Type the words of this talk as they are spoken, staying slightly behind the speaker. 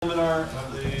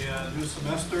new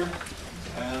semester,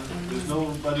 and there's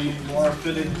nobody more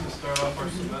fitting to start off our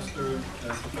semester than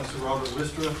Professor Robert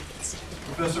Wistrup.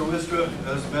 Professor Wistrup,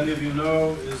 as many of you know,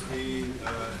 is the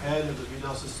head of the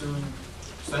Vidal Sassoon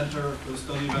Center for the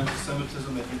Study of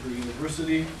Anti-Semitism at Hebrew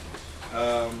University.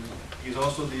 He's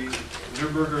also the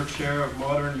Nürnberger Chair of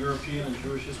Modern European and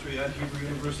Jewish History at Hebrew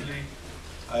University.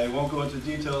 I won't go into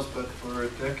details, but for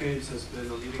decades has been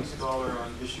a leading scholar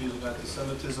on issues of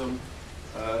anti-Semitism,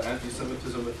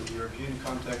 anti-Semitism within the European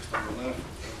context on the left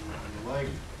and the like.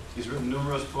 He's written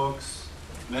numerous books,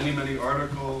 many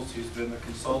articles. He's been a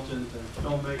consultant and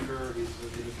filmmaker. He's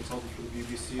been a consultant for the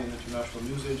BBC and international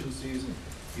news agencies.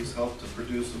 He's helped to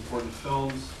produce important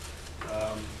films,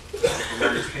 The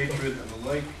Lord's Hatred and the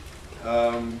like.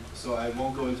 So I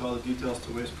won't go into all the details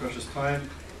to waste precious time.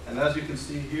 And as you can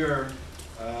see here,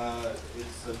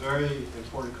 it's a very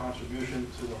important contribution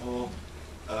to the whole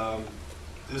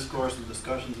discourse and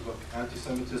discussions about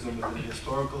anti-Semitism within a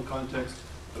historical context,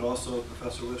 but also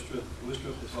Professor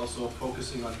Wistrup is also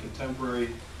focusing on contemporary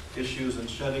issues and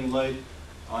shedding light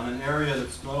on an area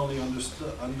that's not only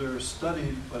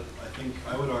understudied, but I think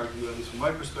I would argue, at least from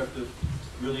my perspective,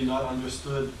 really not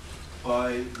understood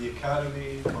by the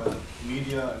academy, by the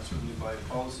media, and certainly by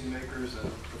policymakers. And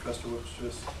Professor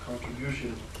Wistrup's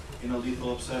contribution in A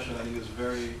Lethal Obsession, I think, is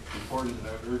very important, and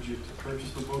I would urge you to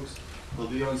purchase the books. They'll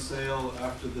be on sale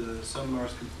after the seminar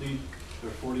is complete.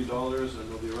 They're $40, and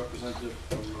there'll be a representative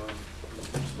from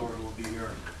the bookstore who will be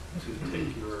here to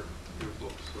take your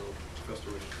books. So,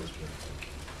 Professor Wistrup.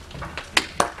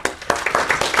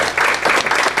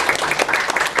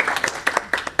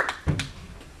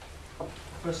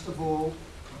 First of all,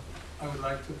 I would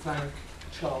like to thank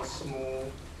Charles Small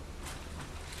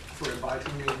for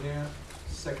inviting me here.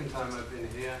 Second time I've been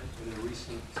here in the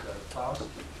recent past.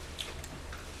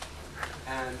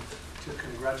 And to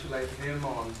congratulate him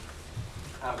on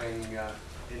having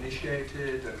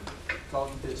initiated and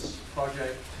gotten this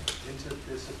project,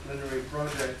 interdisciplinary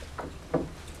project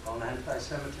on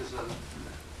anti-Semitism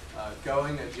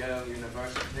going at Yale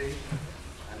University,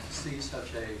 and to see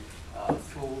such a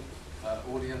full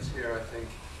audience here, I think,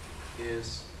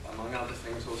 is, among other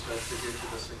things, also a tribute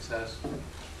to the success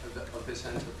of this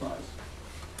enterprise,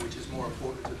 which is more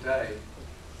important today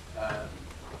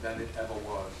than it ever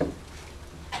was.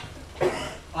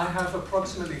 I have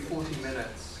approximately 40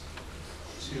 minutes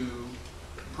to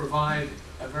provide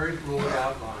a very broad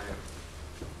outline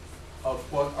of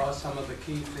what are some of the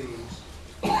key themes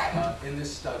in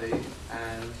this study,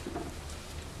 and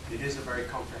it is a very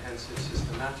comprehensive,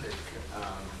 systematic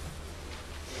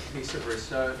piece of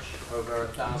research, over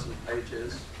 1,000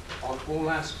 pages, on all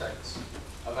aspects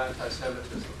of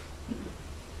anti-Semitism.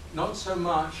 Not so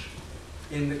much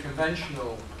in the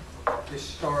conventional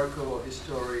historical or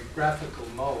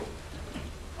historiographical mode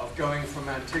of going from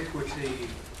antiquity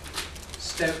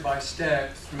step by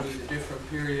step through the different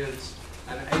periods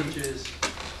and ages,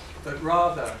 but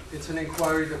rather it's an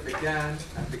inquiry that began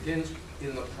and begins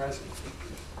in the present,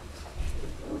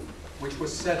 which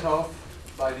was set off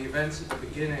by the events at the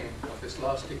beginning of this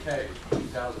last decade,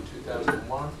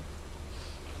 2000-2001.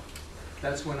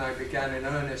 That's when I began in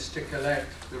earnest to collect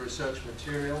the research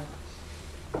material,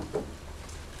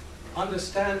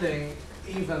 understanding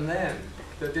even then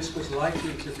that this was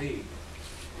likely to be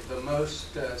the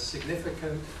most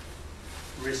significant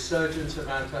resurgence of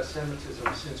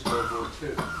anti-Semitism since World War II,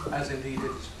 as indeed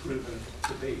it is proven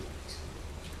to be.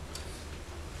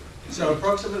 So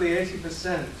approximately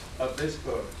 80% of this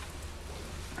book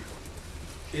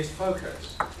is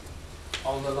focused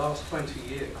on the last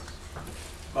 20 years.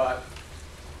 But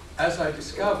as I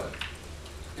discovered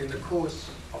in the course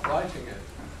of writing it,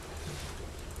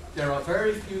 there are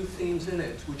very few themes in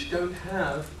it which don't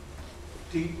have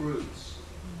deep roots,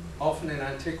 often in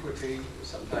antiquity,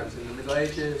 sometimes in the Middle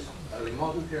Ages, early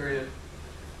modern period,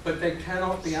 but they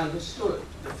cannot be understood.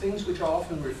 The things which are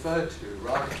often referred to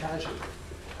rather casually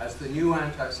as the new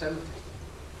anti-Semitism,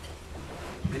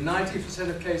 in 90%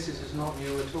 of cases is not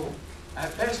new at all.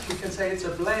 At best, we can say it's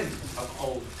a blend of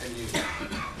old and new.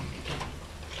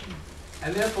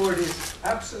 And therefore, it is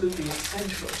absolutely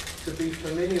essential to be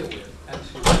familiar with and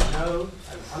to know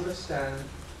and understand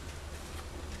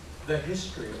the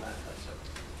history of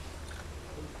anti-Semitism.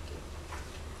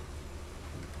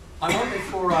 I want,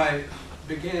 before I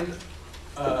begin,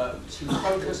 to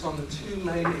focus on the two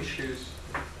main issues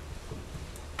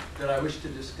that I wish to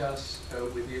discuss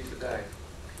with you today,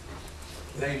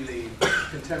 namely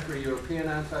contemporary European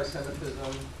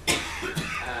anti-Semitism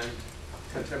and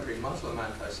contemporary Muslim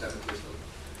anti-Semitism.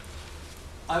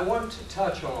 I want to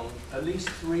touch on at least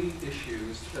three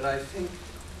issues that I think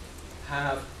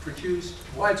have produced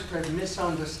widespread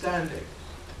misunderstanding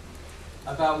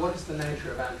about what is the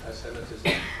nature of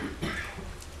anti-Semitism,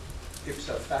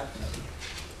 ipso facto.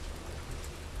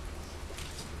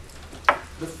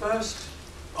 The first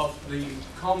of the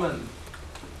common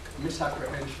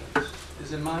misapprehensions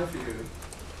is, in my view,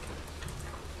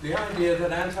 the idea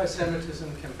that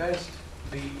anti-Semitism can best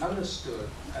be understood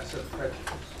as a prejudice.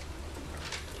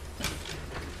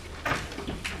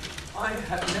 I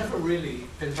have never really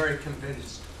been very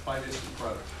convinced by this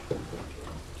approach.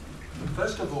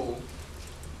 First of all,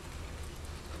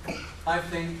 I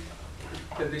think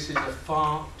that this is a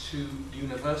far too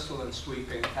universal and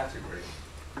sweeping category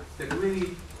that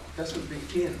really doesn't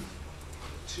begin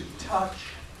to touch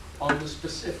on the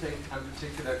specific and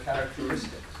particular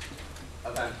characteristics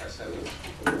of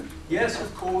anti-Semitism. Yes,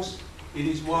 of course, it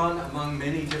is one among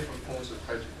many different forms of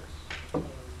prejudice.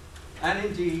 And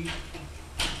indeed,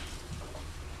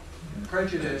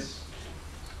 prejudice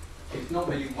is not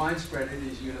merely widespread, it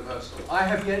is universal. I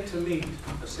have yet to meet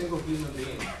a single human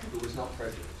being who was not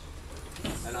prejudiced,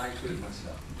 and I include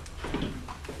myself.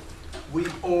 We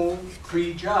all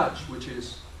prejudge, which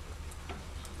is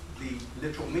the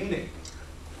literal meaning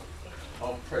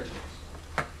of prejudice.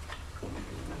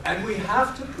 And we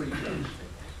have to prejudge things.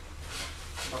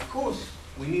 Of course,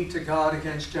 we need to guard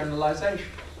against generalizations.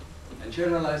 And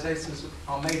generalizations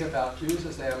are made about Jews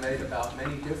as they are made about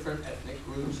many different ethnic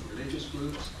groups, religious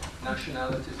groups,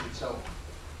 nationalities, and so on.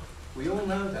 We all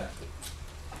know that.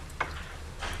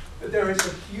 But there is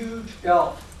a huge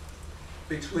gulf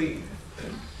between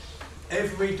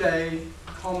everyday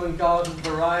common garden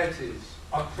varieties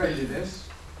of prejudice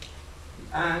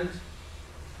and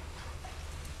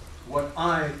what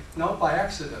I, not by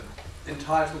accident,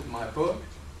 entitled my book,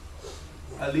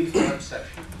 A Lethal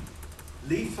Obsession.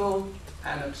 Lethal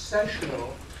and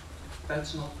obsessional,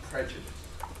 that's not prejudice.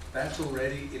 That's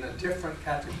already in a different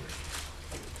category.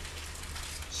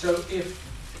 So if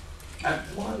at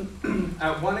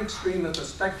one extreme of the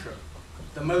spectrum,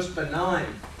 the most benign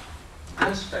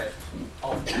aspect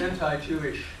of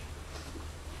anti-Jewish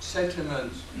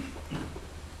sentiment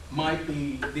might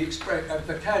be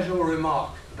the casual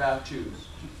remark about Jews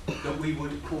that we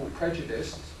would call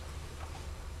prejudiced.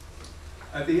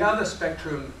 At the other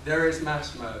spectrum, there is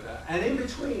mass murder. And in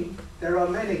between, there are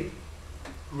many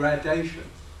gradations.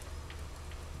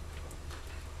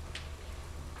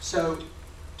 So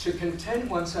to content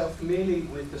oneself merely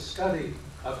with the study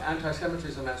of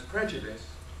anti-Semitism as prejudice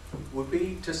would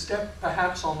be to step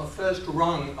perhaps on the first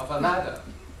rung of a ladder.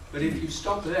 But if you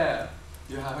stop there,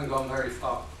 you haven't gone very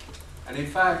far. And in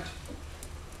fact,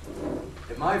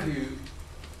 in my view,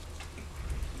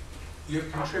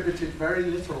 you've contributed very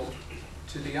little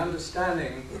to the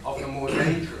understanding of the more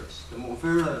dangerous, the more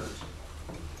virulent,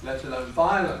 let alone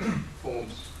violent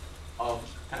forms of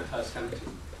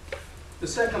anti-Semitism. The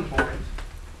second point,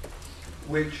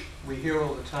 which we hear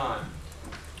all the time,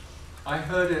 I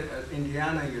heard it at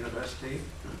Indiana University,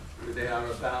 where they are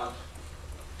about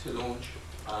to launch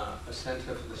a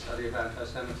center for the study of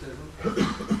anti-Semitism.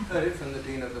 Heard it from the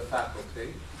dean of the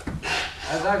faculty,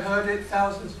 as I've heard it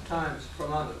thousands of times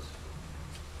from others,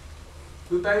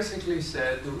 who basically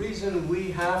said the reason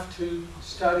we have to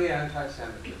study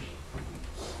anti-Semitism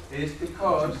is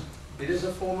because it is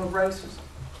a form of racism.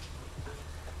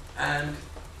 And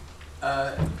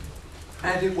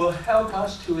it will help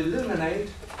us to illuminate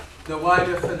the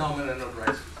wider phenomenon of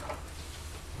racism.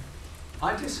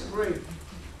 I disagree.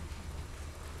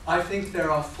 I think there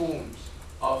are forms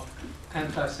of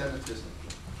anti-Semitism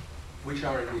which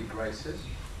are indeed racist.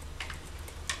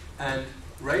 And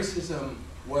racism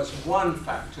was one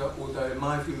factor, although in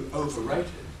my view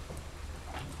overrated.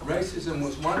 Racism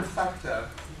was one factor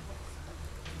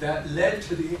that led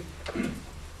to the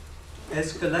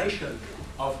escalation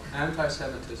of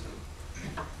anti-Semitism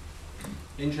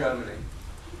in Germany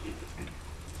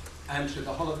and to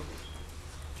the Holocaust.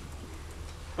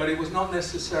 But it was not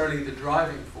necessarily the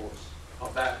driving force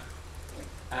of that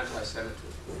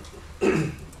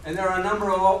anti-Semitism. And there are a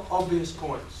number of obvious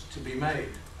points to be made.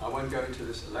 I won't go into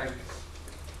this at length.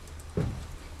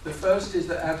 The first is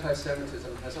that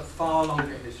anti-Semitism has a far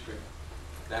longer history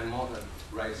than modern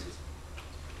racism.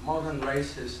 Modern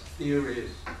racist theories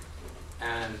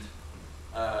and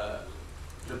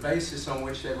the basis on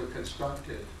which they were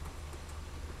constructed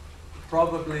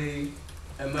probably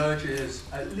emerges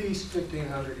at least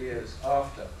 1,500 years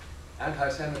after.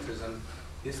 Anti-Semitism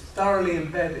is thoroughly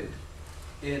embedded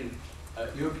in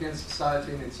European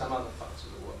society and in some other parts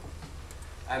of the world.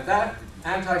 And that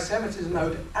anti-Semitism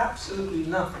owed absolutely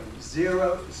nothing,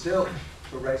 zilch,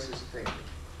 to racist thinking.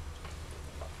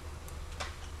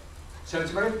 So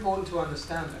it's very important to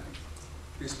understand that,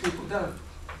 because people don't.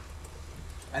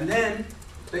 And then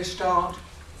they start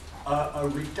a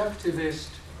reductivist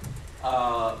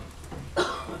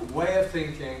way of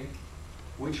thinking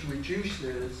which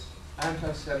reduces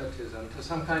anti-Semitism to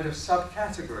some kind of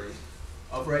subcategory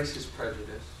of racist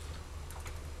prejudice.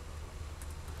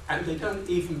 And they don't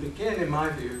even begin, in my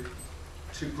view,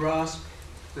 to grasp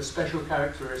the special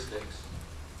characteristics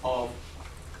of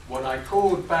what I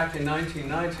called back in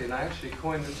 1990, and I actually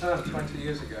coined the term 20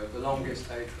 years ago, the longest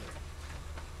hatred.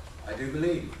 I do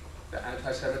believe that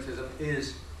anti-Semitism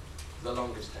is the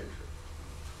longest hatred.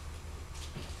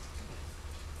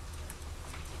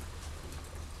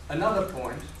 Another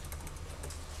point,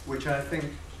 which I think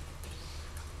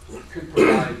could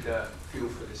provide fuel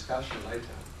for discussion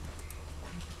later,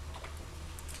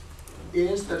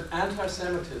 is that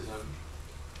anti-Semitism,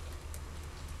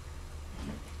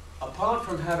 apart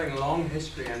from having a long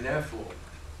history and therefore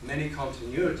many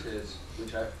continuities,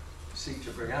 which I seek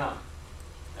to bring out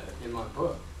in my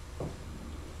book,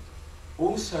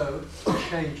 also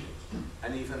changes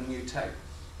and even mutates,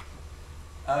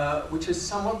 which is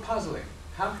somewhat puzzling.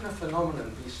 How can a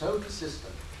phenomenon be so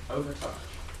persistent over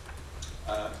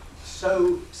time,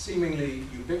 so seemingly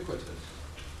ubiquitous,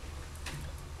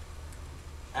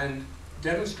 and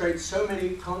demonstrate so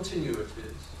many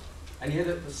continuities, and yet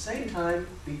at the same time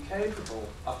be capable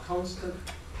of constant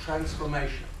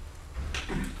transformation,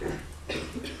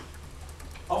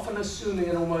 often assuming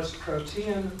an almost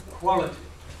protean quality,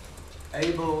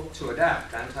 able to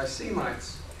adapt?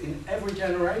 Anti-Semites in every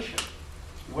generation,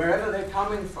 wherever they're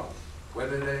coming from,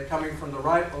 whether they're coming from the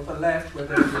right or the left,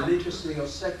 whether they're religiously or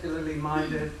secularly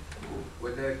minded,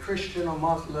 whether they're Christian or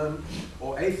Muslim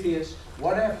or atheist,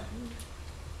 whatever,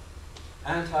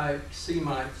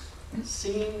 anti-Semites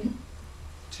seem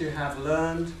to have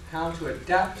learned how to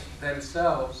adapt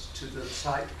themselves to the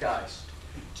zeitgeist,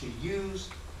 to use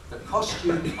the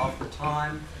costume of the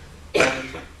time and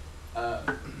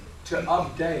to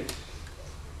update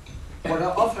what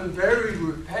are often very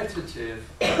repetitive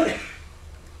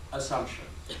assumptions.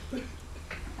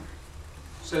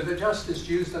 So that just as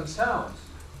Jews themselves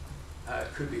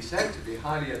could be said to be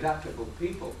highly adaptable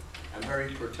people and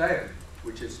very protean,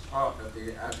 which is part of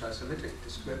the anti-Semitic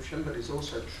description, but is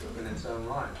also true in its own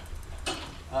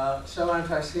right. So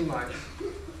anti-Semites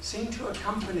seem to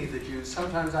accompany the Jews.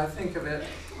 Sometimes I think of it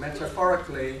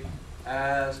metaphorically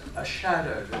as a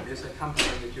shadow that is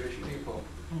accompanying the Jewish people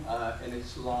in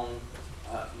its long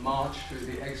march through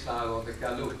the exile or the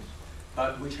galut,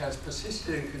 but which has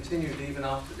persisted and continued even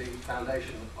after the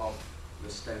foundation of the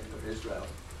State of Israel,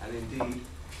 and indeed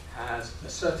has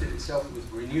asserted itself with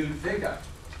renewed vigor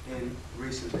in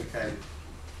recent decades.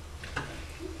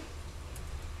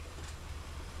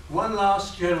 One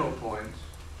last general point,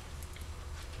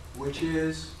 which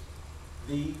is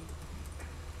the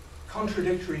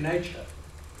contradictory nature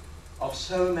of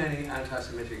so many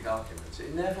anti-Semitic arguments.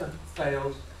 It never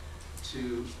fails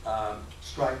to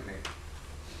strike me.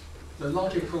 The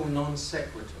logical non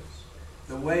sequiturs,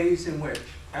 the ways in which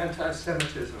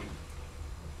anti-Semitism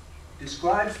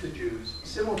describes the Jews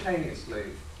simultaneously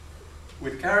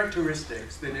with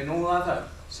characteristics that in all other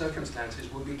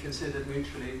circumstances would be considered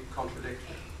mutually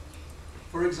contradictory.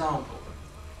 For example,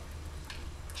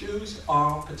 Jews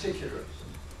are particularists.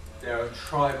 They are a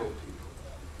tribal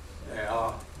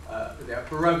people. They are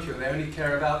parochial. They only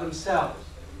care about themselves.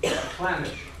 They are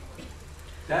clannish.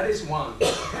 That is one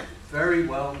very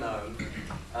well-known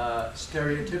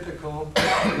stereotypical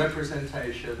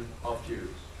representation of Jews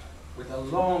with a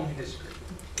long history.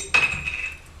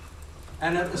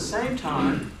 And at the same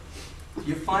time,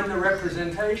 you find the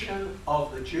representation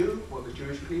of the Jew or the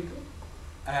Jewish people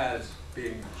as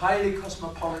being highly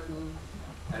cosmopolitan,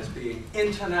 as being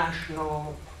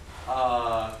international,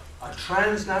 a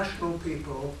transnational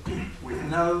people with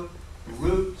no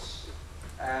roots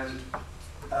and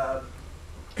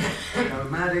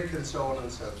nomadic and so on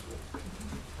and so forth.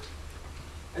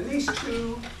 And these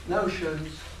two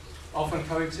notions often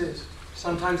coexist.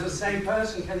 Sometimes the same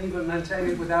person can even maintain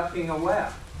it without being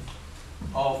aware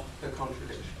of the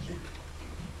contradiction.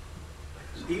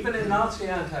 Even in Nazi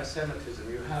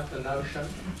anti-Semitism, you have the notion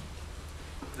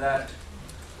that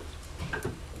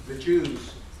the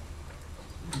Jews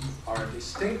are a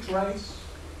distinct race,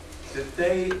 that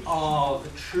they are the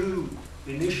true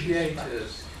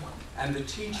initiators and the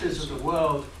teachers of the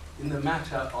world in the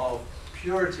matter of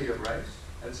purity of race.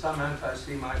 And some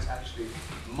anti-Semites actually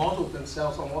modeled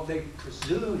themselves on what they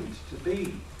presumed to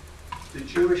be the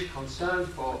Jewish concern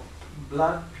for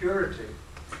blood purity.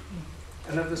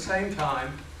 And at the same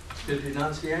time, the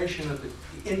denunciation of the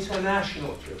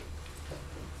international Jew.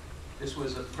 This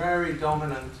was a very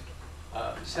dominant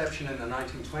perception in the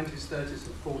 1920s, 30s,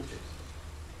 and 40s.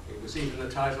 It was even the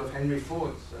title of Henry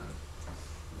Ford's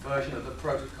version of the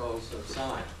Protocols of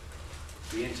Zion,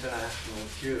 the International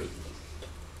Jew.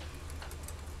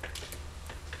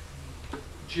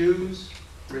 Jews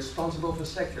responsible for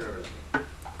secularism,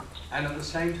 and at the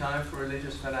same time for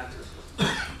religious fanaticism.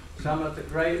 Some of the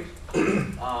great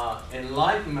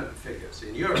Enlightenment figures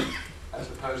in Europe, as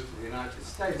opposed to the United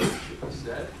States, it should be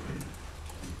said,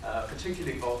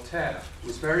 particularly Voltaire,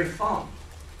 was very fond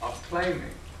of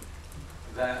claiming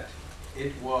that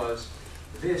it was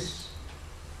this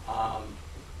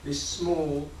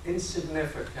small,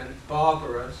 insignificant,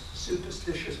 barbarous,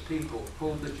 superstitious people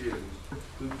called the Jews,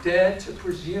 who dared to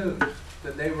presume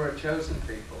that they were a chosen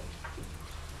people,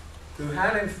 who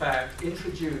had in fact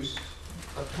introduced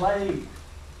the plague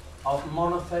of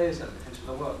monotheism into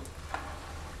the world.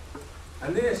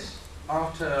 And this,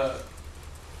 after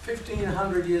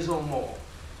 1,500 years or more,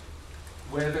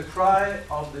 where the cry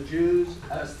of the Jews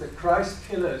as the Christ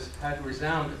killers had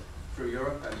resounded through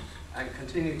Europe and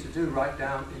continued to do right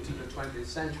down into the 20th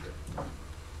century.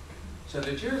 So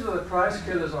the Jews are the Christ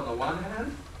killers on the one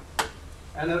hand,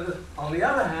 and on the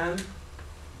other hand,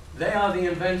 they are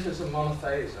the inventors of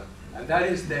monotheism, and that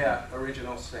is their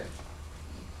original sin.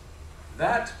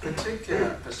 That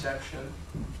particular perception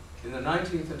in the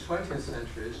 19th and 20th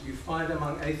centuries you find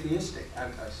among atheistic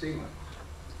anti-Semites,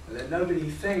 and let nobody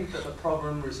think that the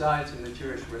problem resides in the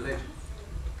Jewish religion.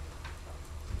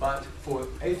 But for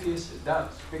atheists it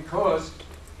does, because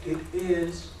it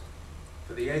is,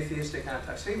 for the atheistic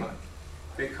anti-Semite,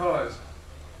 because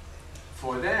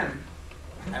for them,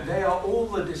 and they are all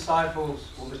the disciples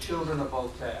or the children of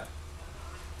Voltaire,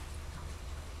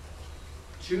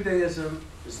 Judaism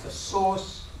is the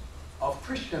source of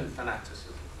Christian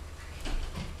fanaticism.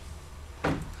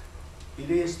 It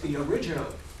is the original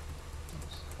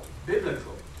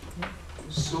biblical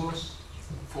source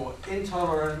for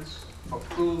intolerance, for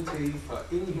cruelty, for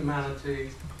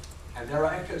inhumanity, and there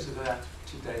are echoes of that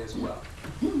today as well.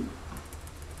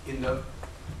 In the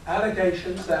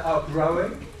allegations that are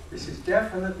growing, this is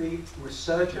definitely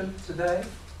resurgent today,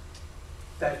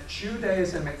 that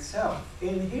Judaism itself,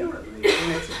 inherently,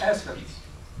 in its essence,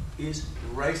 is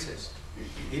racist.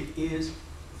 It is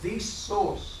the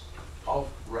source of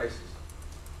racism.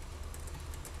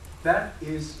 That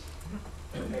is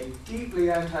a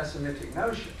deeply anti-Semitic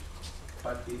notion,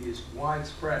 but it is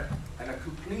widespread and a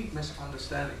complete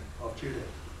misunderstanding of Judaism.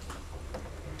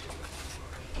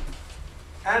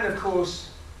 And of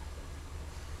course,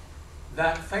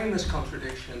 that famous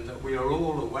contradiction that we are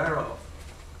all aware of,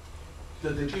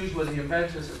 that the Jews were the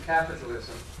inventors of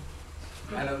capitalism,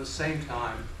 and at the same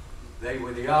time, they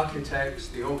were the architects,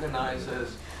 the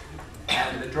organizers,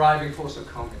 and the driving force of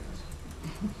communism.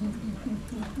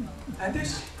 And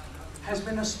this has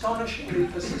been astonishingly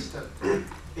persistent.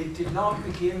 It did not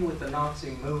begin with the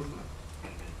Nazi movement,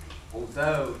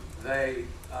 although they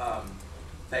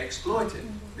exploited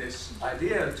this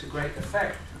idea to great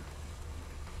effect.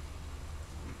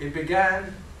 It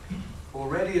began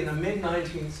already in the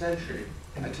mid-19th century,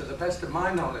 and to the best of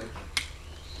my knowledge,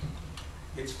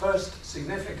 its first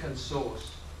significant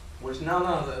source was none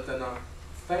other than a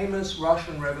famous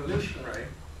Russian revolutionary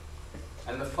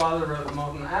and the father of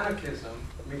modern anarchism,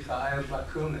 Mikhail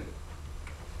Bakunin.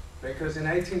 Because in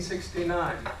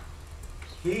 1869,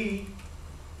 he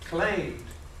claimed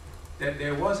that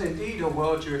there was indeed a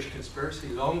world Jewish conspiracy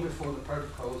long before the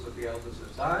Protocols of the Elders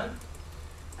of Zion,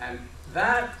 and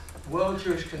that world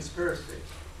Jewish conspiracy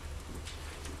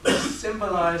is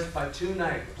symbolized by two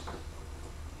names.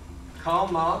 Karl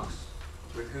Marx,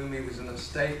 with whom he was in a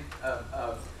state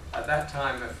at that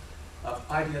time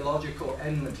of ideological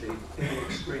enmity in the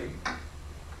extreme,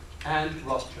 and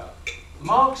Rothschild.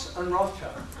 Marx and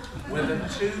Rothschild were the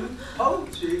two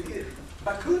poles.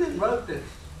 Bakunin wrote this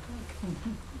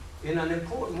in an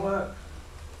important work,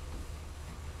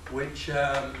 which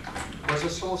was a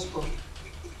source book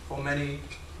for many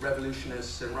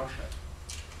revolutionists in Russia.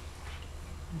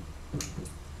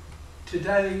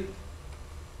 Today,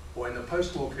 or in the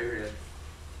post-war period,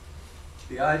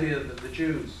 the idea that the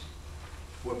Jews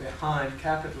were behind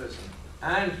capitalism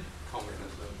and communism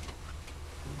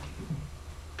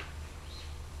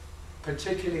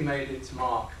particularly made its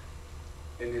mark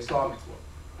in the Islamic world.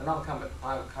 And I'll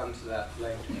come to that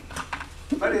later.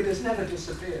 But it has never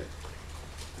disappeared.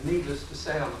 Needless to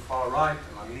say, on the far right,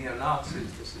 among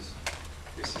neo-Nazis, this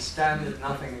is standard,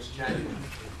 nothing has changed.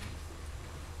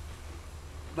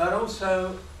 But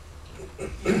also,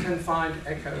 you can find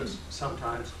echoes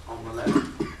sometimes on the left.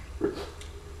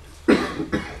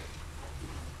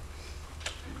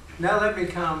 Now let me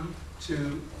come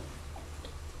to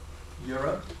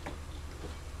Europe.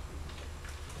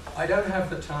 I don't have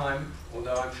the time,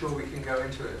 although I'm sure we can go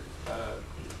into it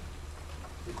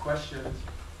the questions,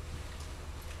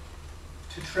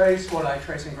 to trace what I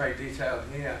trace in great detail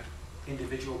here,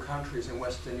 individual countries in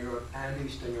Western Europe and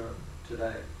Eastern Europe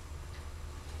today,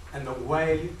 and the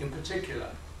way in particular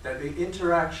that the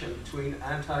interaction between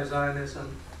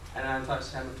anti-Zionism and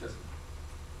anti-Semitism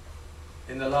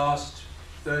in the last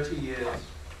 30 years,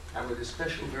 and with a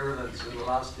special virulence in the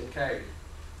last decade,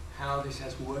 how this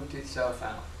has worked itself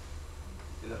out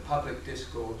in the public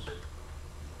discourse,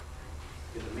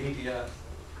 in the media,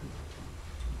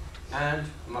 and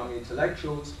among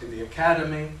intellectuals, in the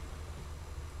academy.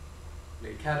 The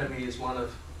academy is one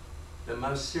of the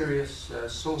most serious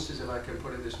sources, if I can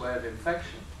put it this way, of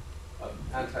infection of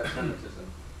anti-Semitism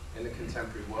in the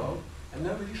contemporary world, and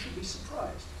nobody should be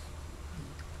surprised.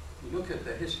 You look at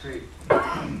the history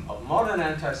of modern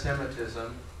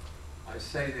anti-Semitism, I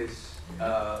say this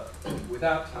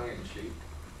without tongue-in-cheek,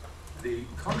 the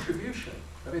contribution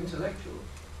of intellectuals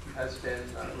has been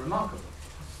remarkable.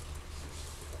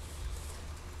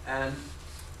 And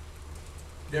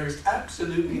there is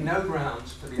absolutely no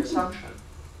grounds for the assumption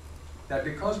that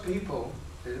because people,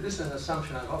 this is an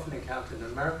assumption I've often encountered in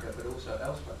America but also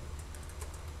elsewhere,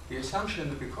 the assumption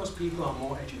that because people are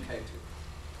more educated,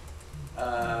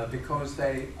 because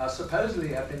they are supposedly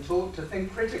have been taught to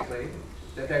think critically,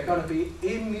 that they're going to be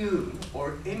immune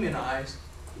or immunized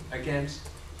against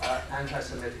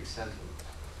anti-Semitic sentiment.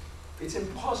 It's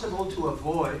impossible to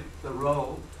avoid the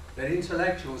role that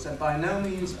intellectuals, and by no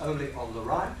means only on the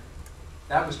right,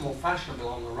 that was more fashionable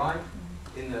on the right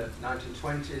in the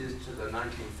 1920s to the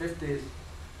 1950s,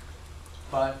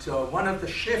 but one of the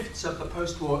shifts of the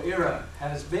post-war era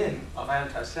has been of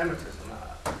anti-Semitism,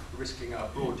 risking a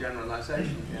broad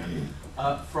generalization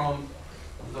here, from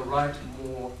the right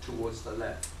more towards the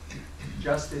left.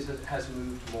 Just as it has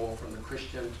moved more from the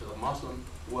Christian to the Muslim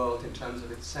world in terms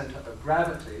of its center of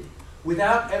gravity,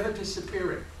 without ever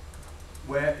disappearing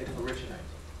where it originated,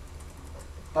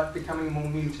 but becoming more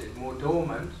muted, more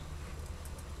dormant,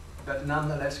 but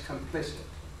nonetheless complicit.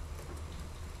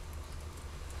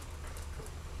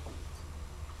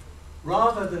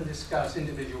 Rather than discuss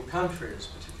individual countries,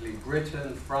 particularly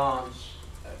Britain, France,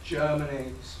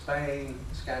 Germany, Spain,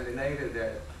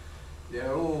 Scandinavia,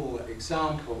 they're all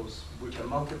examples which are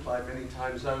multiplied many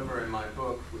times over in my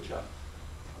book, which are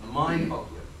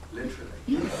mind-boggling, literally.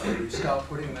 You start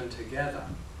putting them together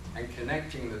and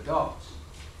connecting the dots.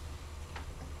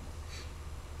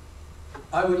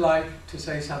 I would like to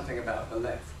say something about the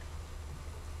left,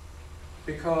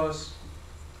 because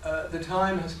the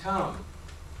time has come,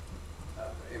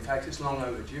 in fact it's long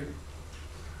overdue,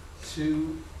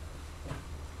 to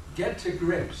get to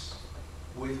grips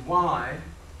with why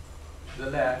the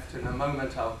left, in a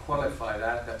moment I'll qualify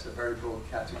that, that's a very broad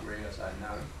category as I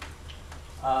know,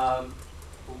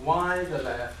 why the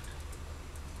left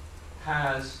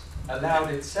has allowed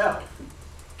itself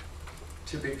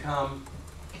to become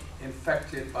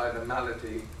infected by the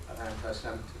malady of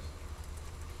anti-Semitism,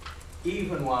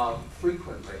 even while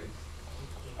frequently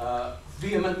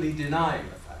vehemently denying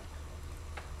the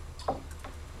fact.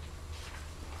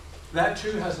 That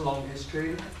too has a long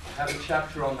history. I have a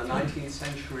chapter on the 19th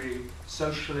century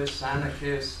socialists,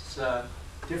 anarchists,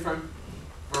 different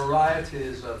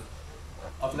varieties of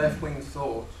left-wing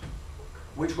thought,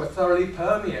 which were thoroughly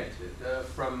permeated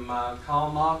from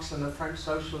Karl Marx and the French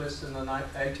socialists in the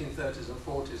 1830s and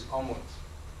 40s onwards,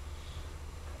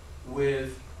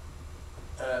 with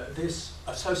this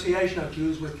association of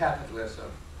Jews with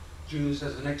capitalism, Jews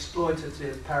as an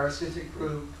exploitative, parasitic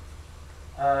group,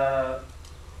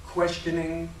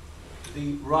 questioning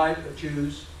the right of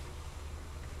Jews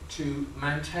to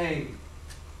maintain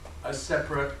a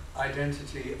separate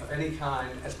identity of any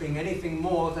kind as being anything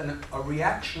more than a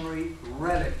reactionary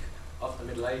relic of the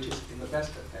Middle Ages in the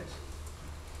best of cases.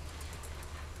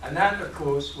 And that, of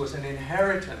course, was an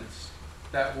inheritance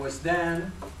that was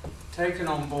then taken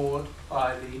on board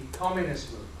by the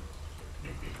communist movement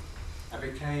and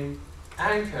became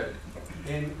anchored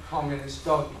in communist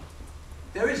dogma.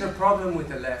 There is a problem with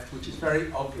the left which is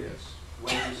very obvious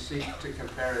when you seek to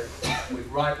compare it with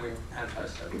right-wing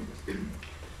anti-Semitism.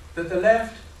 That the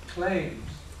left claims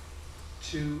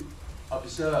to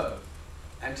observe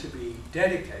and to be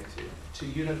dedicated to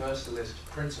universalist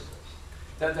principles.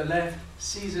 That the left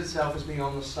sees itself as being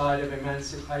on the side of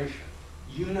emancipation,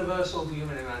 universal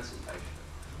human emancipation,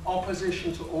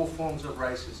 opposition to all forms of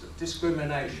racism,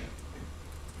 discrimination,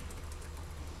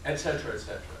 etc.,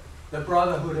 etc. The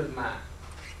brotherhood of man.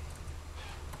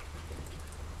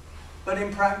 But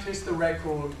in practice, the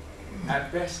record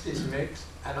at best is mixed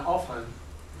and often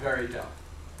very dull.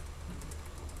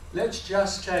 Let's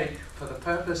just take, for the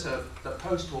purpose of the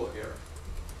post-war era,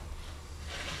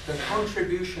 the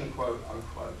contribution, quote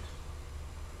unquote,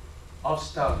 of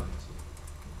Stalinism.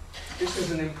 This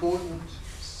is an important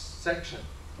section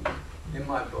in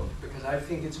my book because I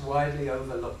think it's widely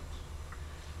overlooked.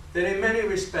 That in many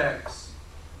respects,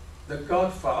 the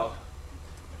godfather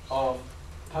of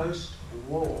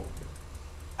post-war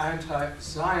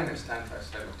anti-Zionist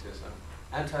anti-Semitism,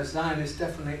 anti-Zionist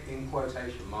definitely in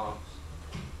quotation marks,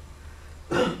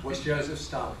 was Joseph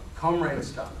Stalin, Comrade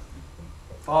Stalin,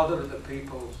 father of the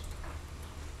peoples,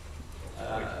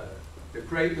 the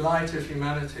great light of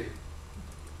humanity,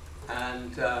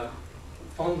 and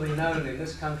fondly known in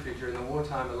this country during the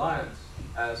wartime alliance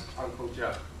as Uncle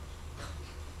Joe.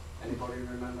 Anybody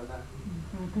remember that?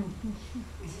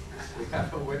 We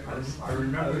have a witness. I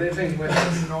remember a living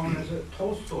witness. known as a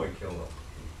Tolstoy killer.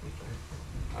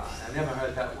 I never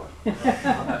heard that one.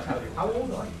 How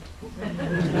old are you?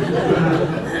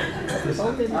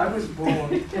 Listen, I was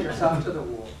born just after the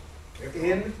war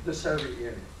in the Soviet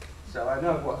Union, so I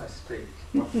know what I speak.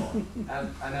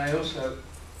 And I also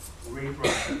read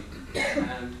Russian,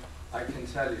 and I can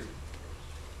tell you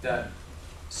that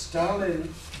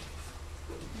Stalin,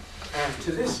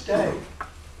 to this day,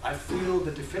 I feel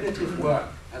the definitive work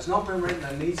has not been written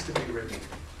and needs to be written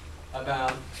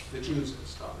about the Jews of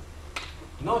Stalin.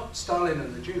 Not Stalin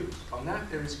and the Jews. On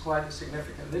that there is quite a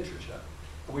significant literature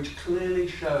which clearly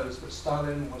shows that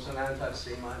Stalin was an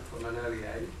anti-Semite from an early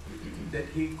age, that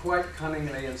he quite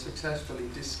cunningly and successfully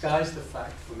disguised the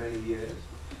fact for many years,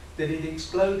 that it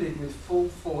exploded with full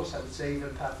force, I would say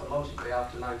even pathologically,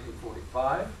 after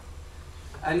 1945.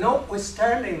 And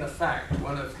notwithstanding the fact,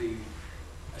 one of the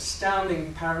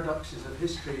astounding paradoxes of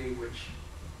history which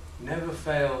never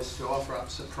fails to offer up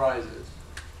surprises,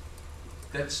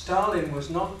 that Stalin was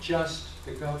not just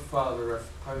the godfather of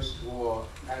post-war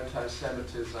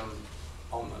anti-Semitism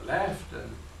on the left and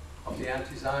of the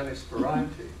anti-Zionist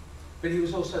variety, but he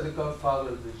was also the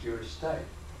godfather of the Jewish state.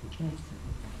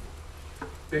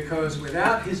 Because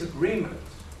without his agreement,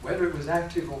 whether it was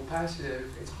active or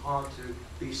passive, it's hard to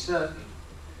be certain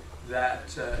that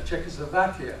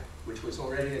Czechoslovakia, which was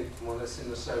already more or less in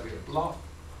the Soviet bloc,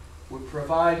 would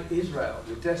provide Israel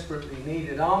with desperately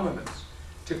needed armaments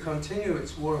to continue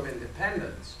its war of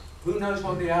independence. Who knows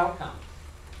what the outcome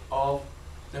of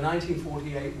the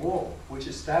 1948 war, which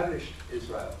established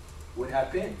Israel, would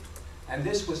have been. And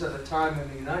this was at a time when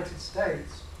the United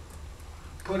States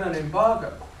put an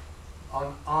embargo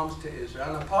on arms to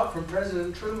Israel. And apart from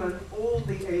President Truman, all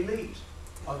the elite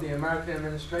of the American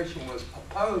administration was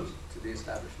opposed to the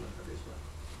establishment of Israel.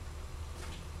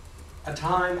 A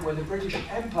time when the British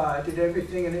Empire did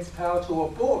everything in its power to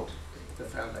abort the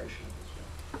foundation of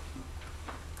Israel.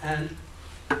 And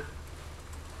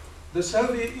the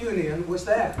Soviet Union was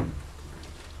there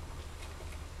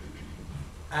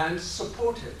and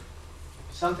supported,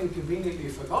 something conveniently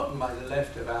forgotten by the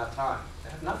left of our time.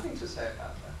 They have nothing to say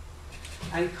about that.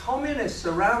 And communists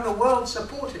around the world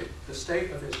supported the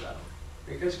state of Israel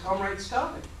because Comrade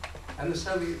Stalin and the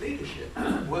Soviet leadership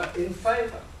were in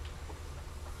favor.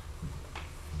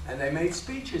 And they made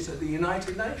speeches at the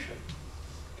United Nations,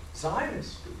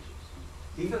 Zionist speeches,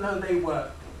 even though they were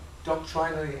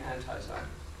doctrinally anti-Zionist.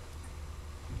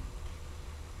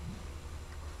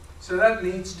 So that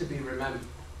needs to be remembered.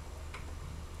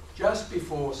 Just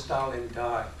before Stalin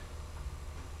died,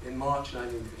 in March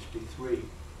 1953,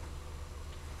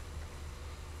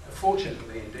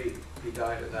 fortunately indeed, he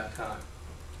died at that time,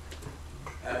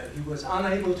 he was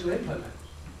unable to implement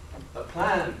the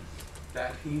plan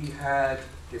that he had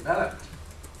developed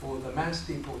for the mass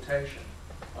deportation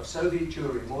of Soviet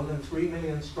Jewry, more than 3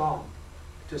 million strong,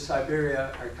 to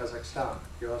Siberia and Kazakhstan.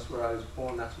 If you ask where I was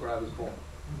born, that's where I was born.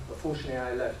 But fortunately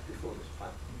I left before this plan.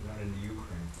 Not in the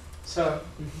Ukraine. So,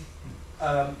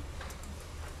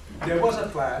 there was a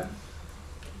plan,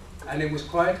 and it was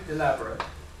quite elaborate.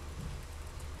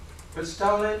 But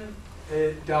Stalin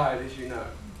died, as you know,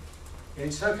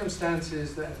 in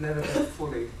circumstances that have never been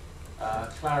fully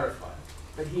clarified.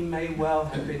 But he may well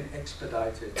have been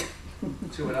expedited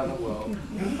to another world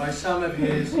by some of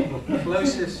his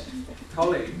closest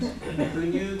colleagues who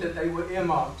knew that they were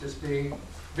earmarked as being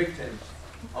victims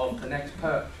of the next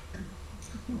purge.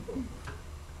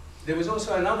 There was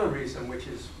also another reason which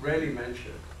is rarely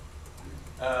mentioned,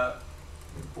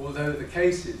 although the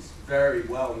case is very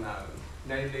well known,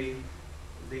 namely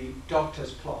the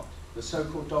doctor's plot, the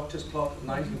so-called doctor's plot of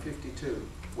 1952,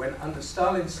 when under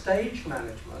Stalin's stage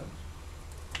management,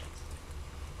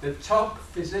 the top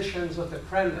physicians of the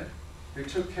Kremlin, who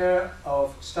took care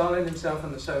of Stalin himself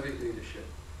and the Soviet leadership,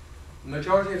 the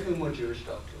majority of whom were Jewish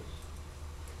doctors,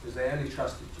 because they only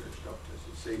trusted Jewish doctors,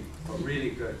 you see, for really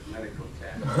good medical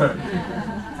care.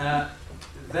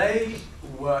 They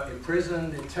were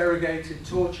imprisoned, interrogated,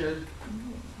 tortured,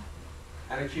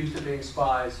 and accused of being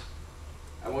spies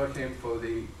and working for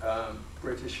the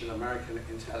British and American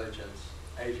intelligence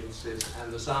agencies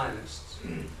and the Zionists.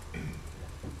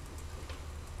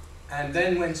 And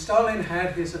then when Stalin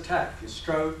had his attack, his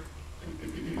stroke,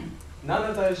 none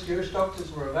of those Jewish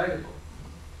doctors were available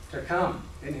to come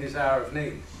in his hour of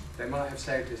need. They might have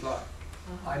saved his life.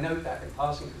 I note that in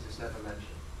passing because it's never mentioned.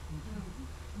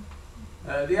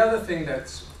 The other thing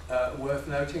that's worth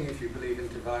noting, if you believe in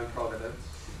divine providence,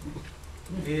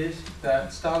 is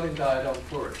that Stalin died on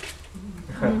Purim.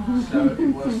 So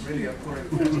it was really a Purim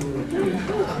festival.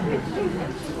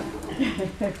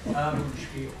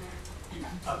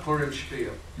 A Purim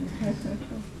spiel.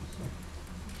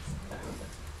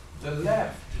 The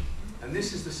left, and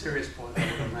this is the serious point I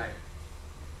want to make,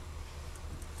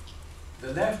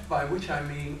 the left, by which I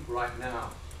mean right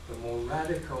now, the more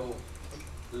radical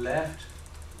left,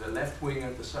 the left wing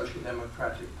of the social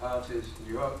democratic parties in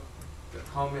Europe, the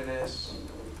communists,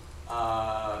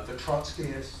 the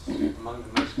Trotskyists, among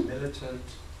the most militant,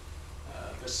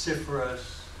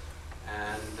 vociferous,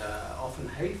 and often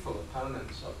hateful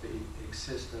opponents of the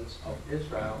existence of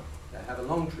Israel. They have a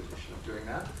long tradition of doing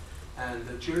that. And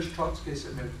the Jewish Trotskyists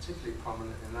have been particularly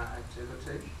prominent in that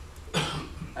activity,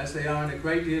 as they are in a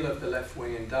great deal of the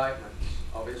left-wing indictments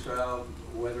of Israel,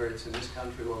 whether it's in this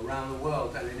country or around the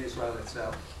world, and in Israel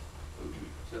itself.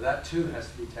 So that too has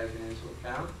to be taken into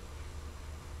account.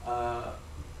 The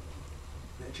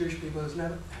Jewish people has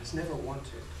never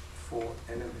wanted for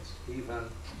enemies, even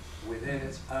within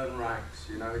its own ranks.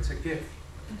 You know, it's a gift.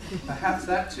 Perhaps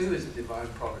that too is a divine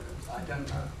providence. I don't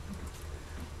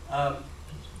know.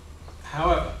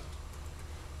 However,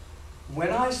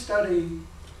 when I study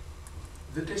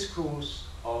the discourse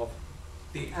of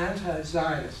the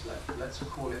anti-Zionist left, let's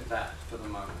call it that for the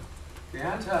moment, the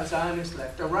anti-Zionist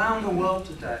left around the world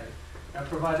today, and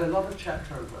provide a lot of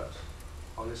chapter and verse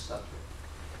on this subject,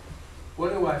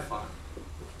 what do I find?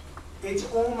 It's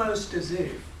almost as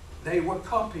if they were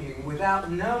copying, without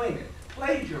knowing it,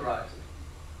 plagiarizing,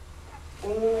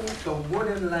 all the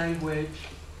wooden language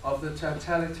of the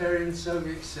totalitarian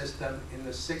Soviet system in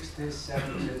the 60s,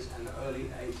 70s, and early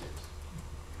 80s.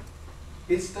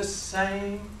 It's the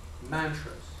same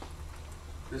mantras,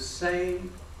 the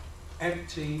same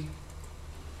empty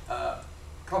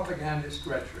propagandist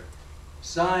rhetoric.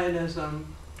 Zionism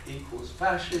equals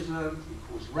fascism,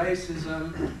 equals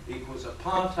racism, equals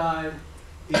apartheid,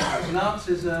 equals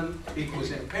Nazism, equals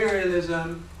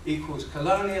imperialism, equals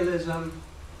colonialism.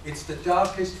 It's the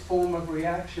darkest form of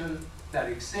reaction that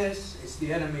exists. It's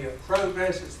the enemy of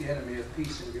progress. It's the enemy of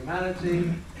peace and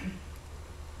humanity.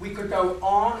 We could go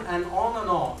on and on and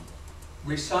on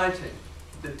reciting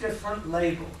the different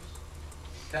labels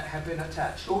that have been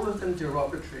attached, all of them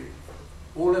derogatory,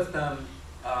 all of them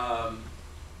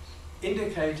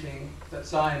indicating that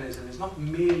Zionism is not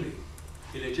merely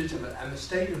illegitimate, and the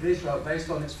state of Israel, based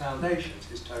on its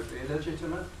foundations, is totally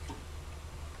illegitimate,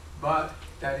 but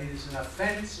that it is an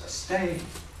offense, a stain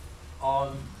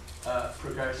on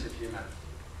progressive humanity.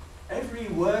 Every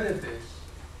word of this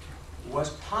was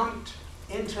pumped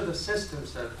into the system,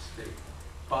 so to speak,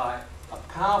 by a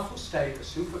powerful state, a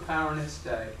superpower in its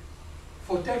day,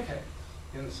 for decades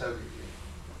in the Soviet Union,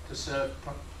 to serve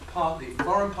partly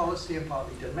foreign policy and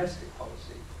partly domestic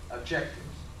policy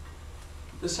objectives.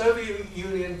 The Soviet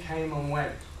Union came and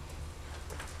went,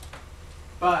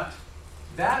 but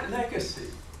that legacy,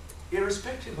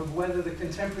 irrespective of whether the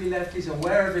contemporary left is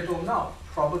aware of it or not,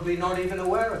 probably not even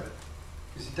aware of it,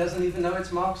 because it doesn't even know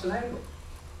its Marx and Engels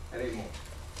anymore.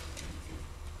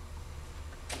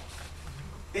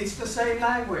 It's the same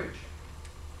language,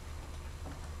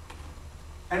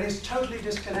 and it's totally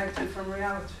disconnected from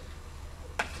reality.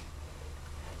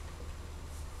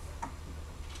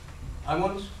 I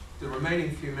want the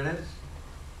remaining few minutes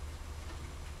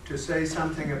to say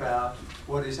something about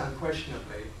what is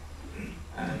unquestionably,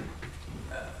 and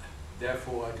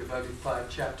therefore I devoted 5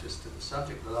 chapters to the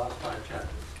subject, the last 5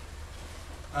 chapters,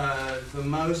 the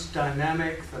most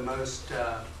dynamic, the most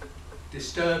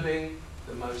disturbing,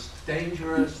 the most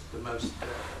dangerous, the most,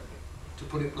 to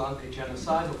put it bluntly,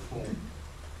 genocidal form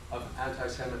of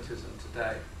anti-Semitism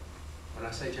today. When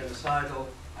I say genocidal,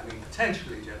 I mean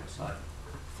potentially genocidal.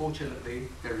 Fortunately,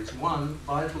 there is one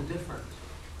vital difference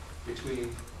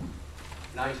between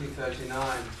 1939,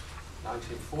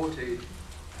 1940,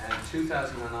 and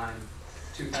 2009,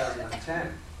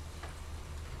 2010.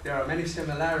 There are many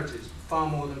similarities, far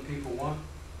more than people want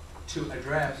to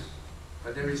address,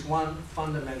 but there is one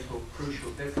fundamental,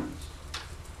 crucial difference,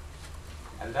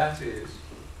 and that is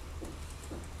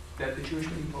that the Jewish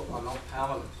people are not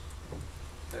powerless.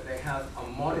 that they have a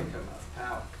modicum of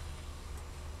power,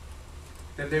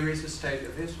 that there is a state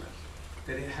of Israel,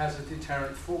 that it has a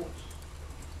deterrent force.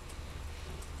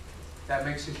 That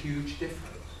makes a huge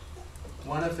difference.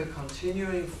 One of the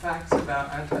continuing facts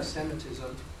about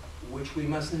anti-Semitism, which we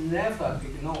must never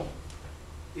ignore,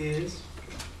 is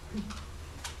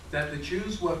that the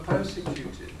Jews were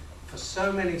persecuted for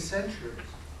so many centuries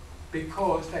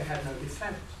because they had no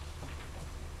defense.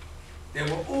 There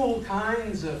were all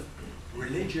kinds of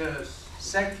religious,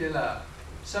 secular,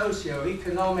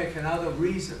 socio-economic and other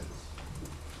reasons,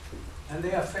 and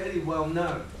they are fairly well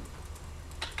known.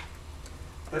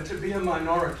 But to be a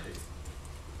minority,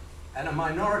 and a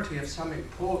minority of some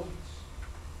importance,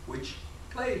 which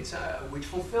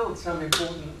fulfilled some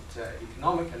important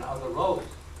economic and other roles,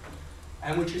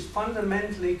 and which is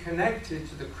fundamentally connected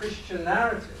to the Christian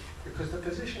narrative, because the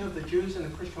position of the Jews in the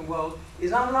Christian world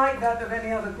is unlike that of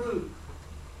any other group.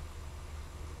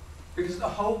 Because the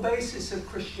whole basis of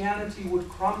Christianity would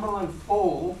crumble and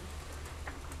fall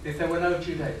if there were no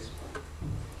Judaism.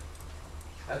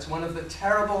 That's one of the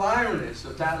terrible ironies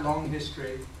of that long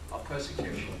history of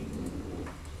persecution.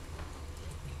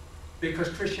 Because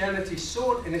Christianity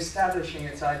sought in establishing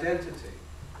its identity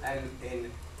and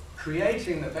in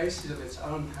creating the basis of its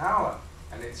own power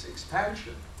and its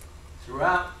expansion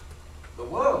throughout the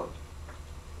world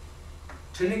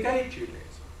to negate Judaism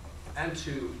and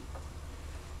to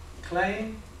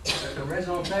claim that the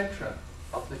raison d'etre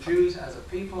of the Jews as a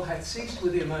people had ceased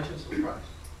with the emergence of Christ.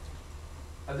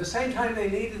 At the same time, they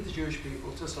needed the Jewish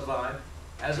people to survive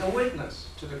as a witness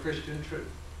to the Christian truth.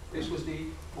 This was the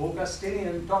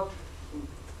Augustinian doctrine.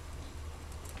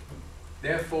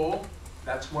 Therefore,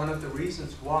 that's one of the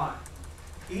reasons why,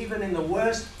 even in the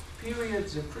worst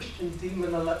periods of Christian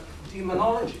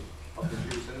demonology of the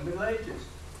Jews in the Middle Ages,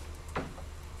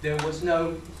 there was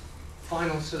no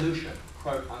final solution,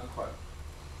 quote unquote.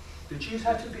 The Jews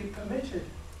had to be permitted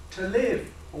to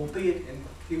live, albeit in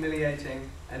humiliating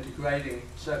and degrading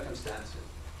circumstances,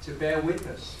 to bear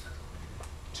witness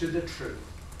to the truth,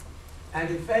 and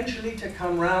eventually to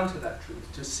come round to that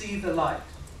truth, to see the light.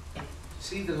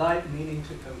 See the light meaning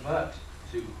to convert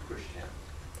to Christianity.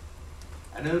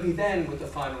 And only then would the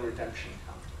final redemption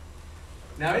come.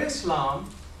 Now in Islam,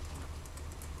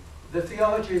 the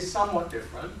theology is somewhat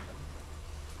different.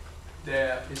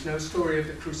 There is no story of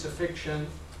the crucifixion,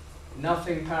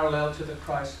 nothing parallel to the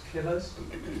Christ killers.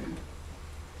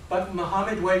 But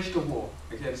Muhammad waged a war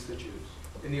against the Jews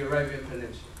in the Arabian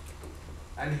Peninsula.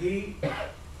 And he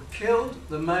killed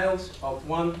the males of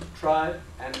one tribe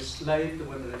and enslaved the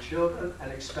women and children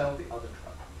and expelled the other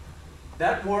tribe.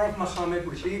 That war of Muhammad,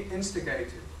 which he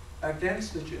instigated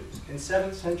against the Jews in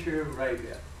 7th century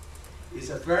Arabia, is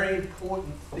a very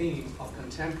important theme of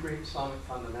contemporary Islamic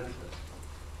fundamentalism.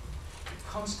 We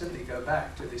constantly go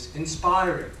back to this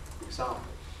inspiring example.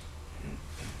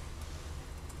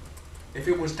 If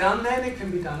it was done then, it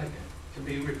can be done again. It can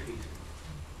be repeated.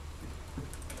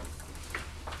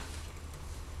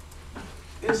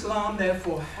 Islam,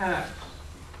 therefore, has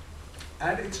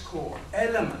at its core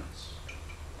elements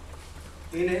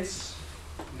in its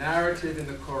narrative in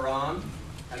the Quran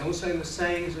and also in the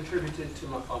sayings attributed to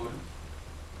Muhammad,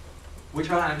 which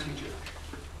are anti-Jewish.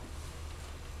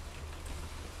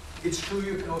 It's true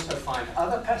you can also find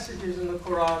other passages in the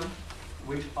Quran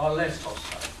which are less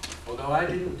hostile, although I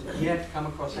didn't yet come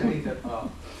across any that are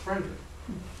friendly.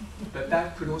 But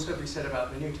that could also be said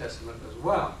about the New Testament as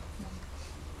well.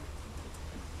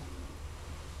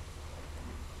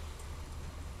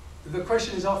 The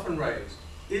question is often raised,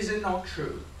 is it not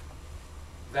true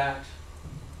that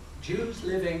Jews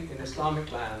living in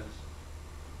Islamic lands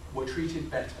were treated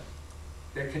better?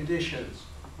 Their conditions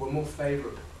were more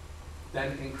favorable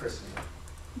than in Christendom.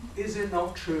 Is it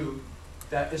not true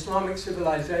that Islamic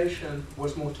civilization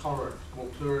was more tolerant, more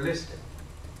pluralistic,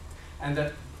 and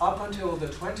that up until the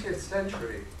 20th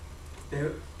century,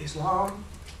 Islam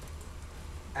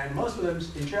and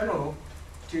Muslims in general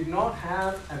did not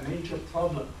have a major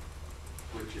problem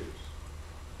with Jews?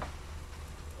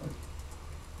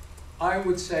 I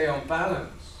would say on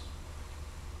balance,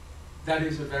 that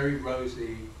is a very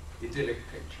rosy, idyllic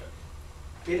picture.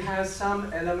 It has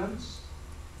some elements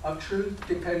of truth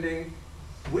depending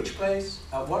which place,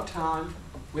 at what time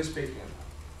we're speaking about.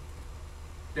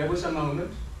 There was a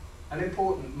moment, an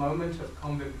important moment of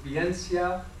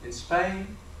convivencia in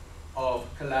Spain, of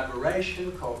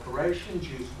collaboration, cooperation.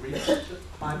 Jews reached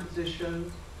high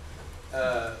positions.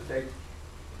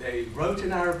 They wrote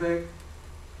in Arabic.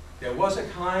 There was a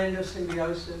kind of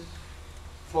symbiosis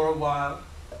for a while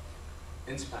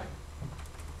in Spain,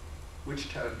 which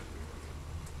turned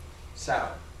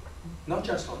sour, not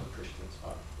just on the Christian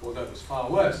side, although it was far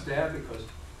worse there because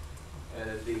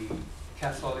the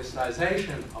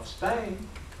Catholicization of Spain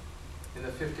in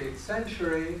the 15th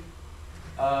century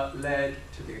led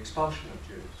to the expulsion of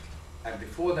Jews, and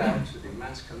before that to the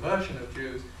mass conversion of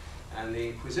Jews and the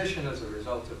Inquisition as a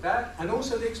result of that, and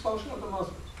also the expulsion of the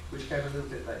Muslims, which came a little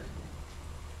bit later.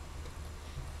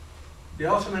 The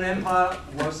Ottoman Empire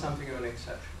was something of an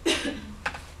exception.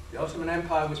 The Ottoman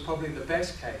Empire was probably the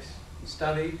best case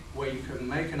study where you can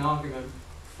make an argument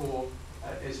for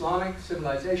Islamic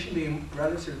civilization being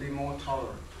relatively more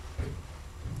tolerant.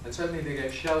 And certainly they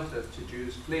gave shelter to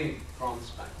Jews fleeing from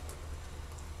Spain.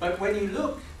 But when you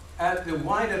look at the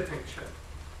wider picture,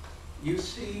 you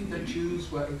see that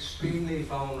Jews were extremely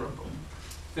vulnerable,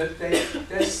 that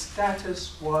their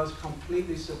status was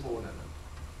completely subordinate.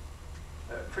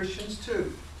 Christians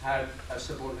too had a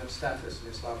subordinate status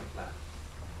in Islamic land.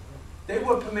 They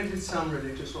were permitted some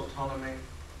religious autonomy.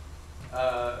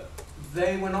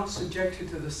 They were not subjected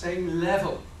to the same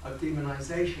level of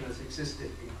demonization as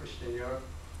existed in Christian Europe.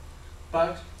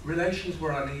 But relations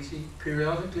were uneasy.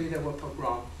 Periodically there were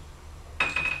pogroms.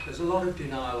 There's a lot of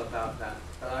denial about that,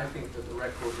 but I think that the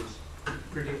record is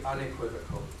pretty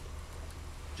unequivocal.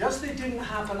 Just they didn't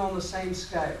happen on the same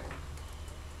scale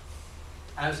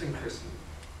as in Christendom.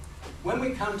 When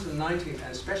we come to the 19th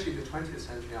and especially the 20th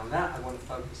century, on that I want to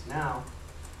focus now,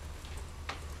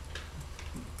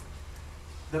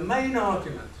 the main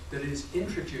argument that is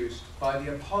introduced by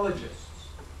the apologists,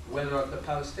 whether of the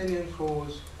Palestinian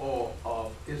cause or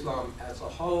of Islam as a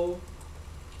whole,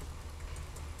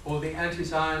 or the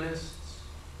anti-Zionists,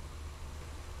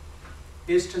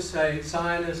 is to say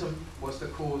Zionism was the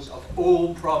cause of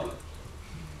all problems.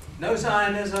 No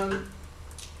Zionism,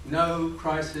 no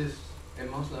crisis in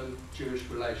Muslim-Jewish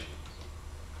relations.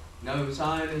 No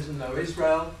Zionism, no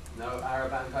Israel, no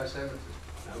Arab anti-Semitism,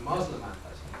 no Muslim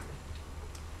anti-Semitism.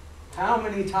 How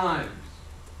many times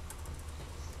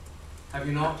have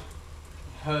you not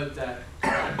heard that?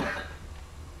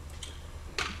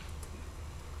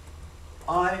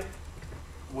 I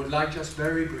would like just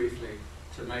very briefly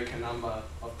to make a number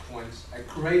of points. At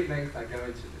great length I go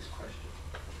into this question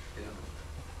in a moment.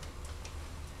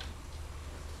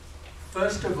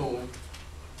 First of all,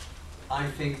 I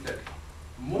think that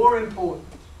more important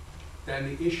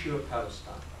than the issue of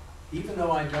Palestine, even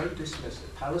though I don't dismiss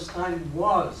it, Palestine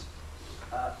was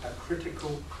a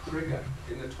critical trigger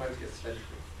in the 20th century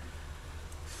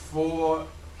for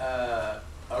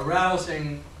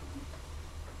arousing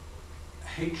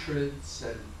hatreds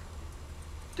and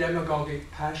demagogic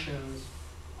passions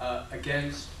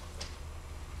against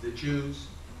the Jews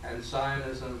and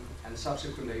Zionism and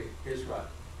subsequently Israel.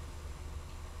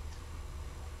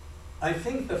 I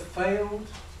think the failed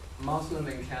Muslim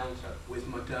encounter with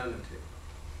modernity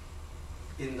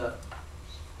in the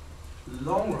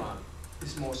long run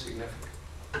is more significant,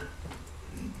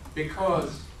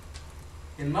 because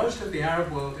in most of the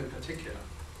Arab world in particular,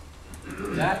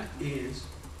 that is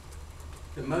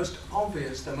the most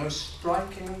obvious, the most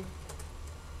striking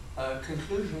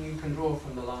conclusion you can draw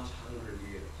from the last 100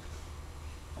 years.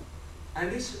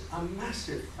 And it's a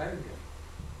massive failure.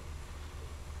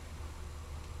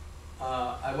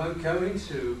 I won't go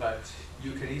into, but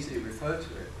you can easily refer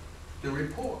to it, the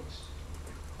reports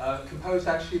composed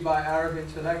actually by Arab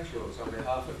intellectuals on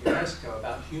behalf of UNESCO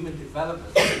about human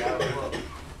development in the Arab world.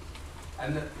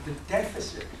 And the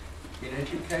deficit in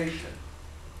education,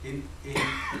 in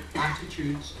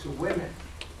attitudes to women,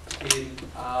 in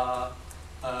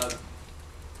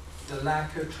the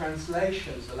lack of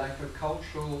translations, the lack of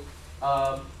cultural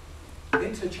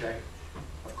interchange,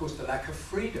 of course the lack of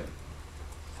freedom,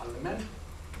 fundamental.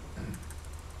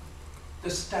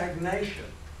 The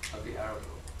stagnation of the Arab world,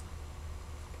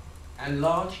 and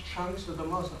large chunks of the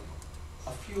Muslim world,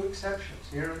 a few exceptions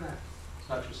here and there,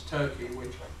 such as Turkey,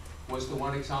 which was the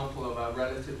one example of a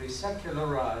relatively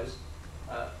secularized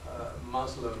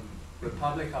Muslim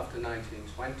republic after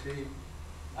 1920,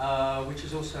 which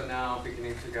is also now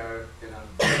beginning to go in a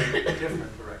very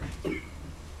different direction.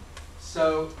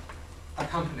 So,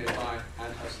 accompanied by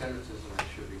anti-Semitism, it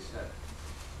should be said.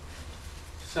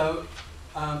 So,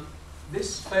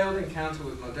 this failed encounter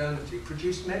with modernity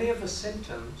produced many of the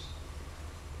symptoms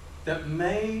that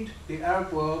made the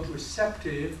Arab world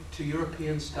receptive to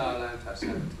European-style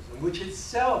anti-Semitism, which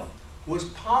itself was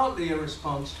partly a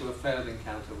response to a failed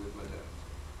encounter with modernity.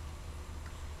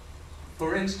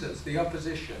 For instance, the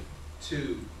opposition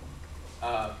to,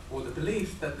 or the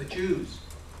belief that the Jews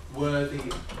were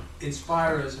the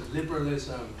inspirers of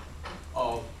liberalism,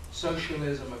 of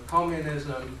socialism, of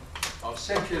communism, of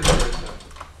secularism.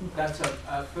 That's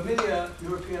a familiar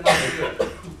European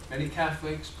idea. Many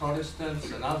Catholics,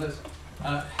 Protestants, and others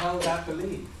held that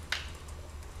belief.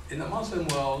 In the Muslim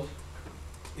world,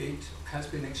 it has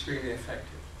been extremely effective.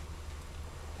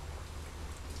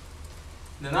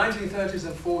 In the 1930s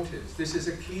and 40s, this is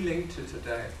a key link to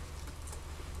today.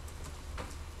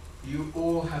 You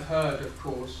all have heard, of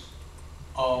course,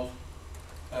 of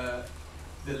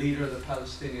the leader of the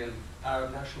Palestinian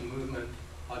Arab National Movement,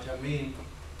 Haj Amin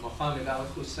Mohammed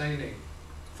al-Husseini.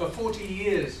 For 40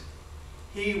 years,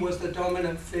 he was the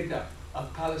dominant figure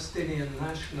of Palestinian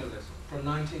nationalism from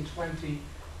 1920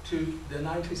 to the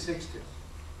 1960s.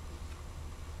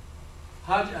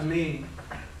 Haj Amin,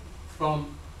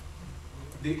 from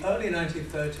the early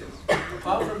 1930s,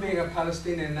 apart from being a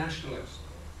Palestinian nationalist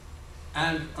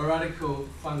and a radical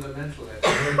fundamentalist,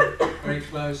 very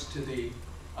close to the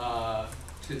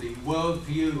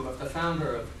worldview of the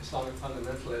founder of Islamic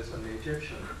fundamentalism, the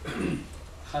Egyptian,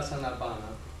 Hassan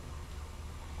al-Banna,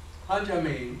 Haj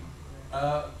Amin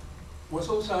was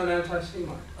also an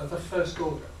anti-Semite of the first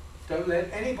order. Don't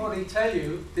let anybody tell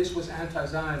you this was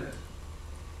anti-Zionism.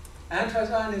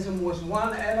 Anti-Zionism was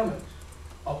one element,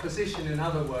 opposition, in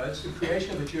other words, to the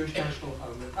creation of a Jewish national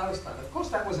home in Palestine. Of course,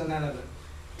 that was an element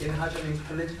in Haj Amin's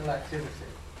political activity.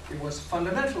 It was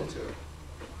fundamental to it.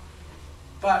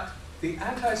 But the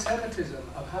anti-Semitism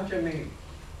of Haj Amin,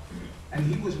 and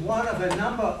he was one of a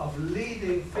number of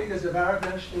leading figures of Arab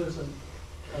nationalism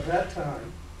of that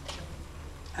time,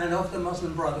 and of the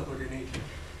Muslim Brotherhood in Egypt.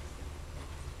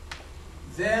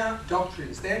 Their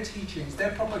doctrines, their teachings,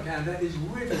 their propaganda is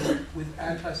riddled with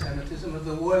anti-Semitism of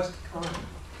the worst kind.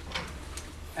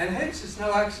 And hence it's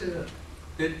no accident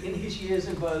that in his years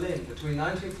in Berlin, between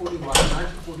 1941 and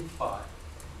 1945,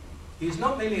 he's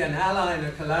not merely an ally and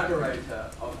a collaborator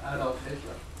of Adolf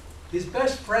Hitler. His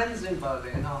best friends in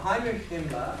Berlin are Heinrich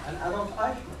Himmler and Adolf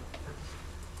Eichmann.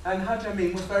 And Haj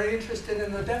Amin was very interested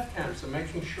in the death camps and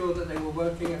making sure that they were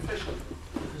working efficiently,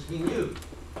 because he knew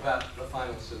about the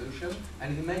final solution,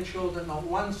 and he made sure that not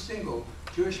one single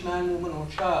Jewish man, woman, or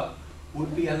child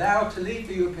would be allowed to leave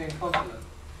the European continent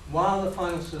while the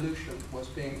final solution was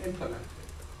being implemented.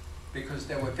 Because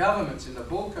there were governments in the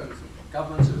Balkans,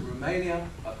 governments of Romania,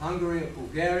 of Hungary, of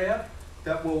Bulgaria,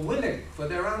 that were willing, for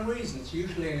their own reasons,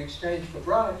 usually in exchange for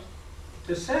bribes,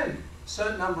 to send a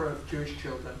certain number of Jewish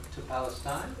children to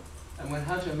Palestine. And when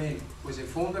Haj Amin was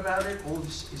informed about it, all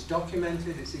this is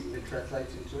documented, it's even been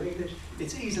translated into English,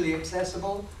 it's easily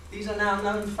accessible. These are now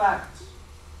known facts.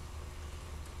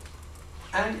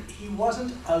 And he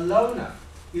wasn't a loner.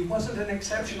 He wasn't an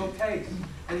exceptional case.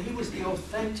 And he was the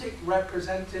authentic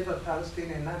representative of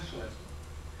Palestinian nationalism.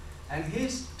 And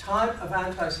his type of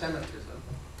anti-Semitism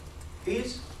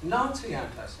is Nazi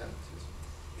anti-Semitism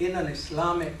in an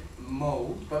Islamic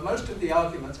mold, but most of the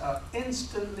arguments are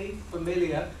instantly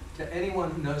familiar to anyone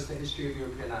who knows the history of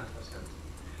European anti-Semitism.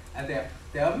 And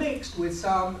they are mixed with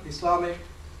some Islamic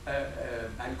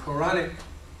and Quranic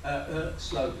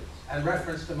slogans and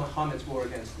reference to Muhammad's war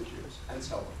against the Jews, and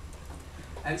so on.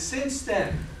 And since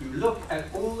then, you look at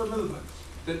all the movements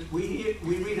that we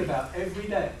read about every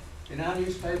day in our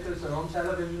newspapers or on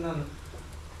television and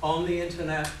on the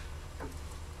internet.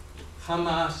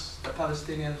 Hamas, the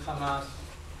Palestinian Hamas,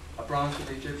 a branch of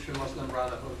the Egyptian Muslim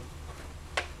Brotherhood,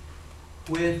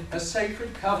 with a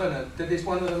sacred covenant that is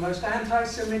one of the most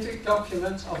anti-Semitic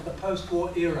documents of the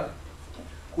post-war era,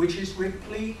 which is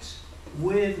replete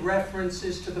with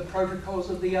references to the protocols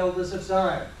of the Elders of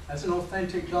Zion as an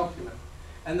authentic document,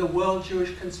 and the World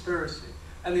Jewish Conspiracy,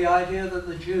 and the idea that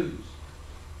the Jews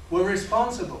were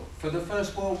responsible for the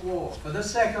First World War, for the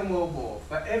Second World War,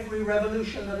 for every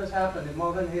revolution that has happened in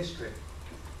modern history,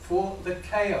 for the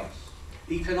chaos,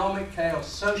 economic chaos,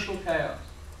 social chaos.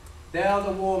 They are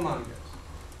the warmongers.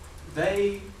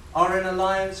 They are in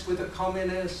alliance with the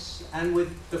communists and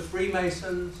with the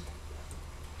Freemasons.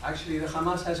 Actually, the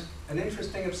Hamas has an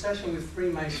interesting obsession with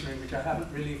Freemasonry, which I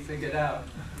haven't really figured out,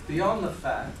 beyond the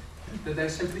fact that they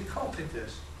simply copied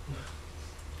this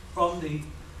from the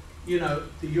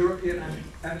European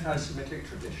anti-Semitic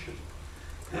tradition.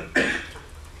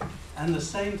 And the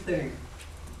same thing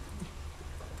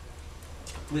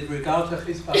with regard to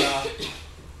Hezbollah,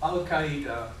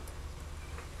 Al-Qaeda,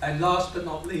 and last but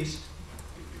not least,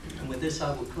 and with this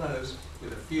I will close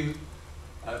with a few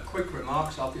quick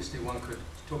remarks. Obviously one could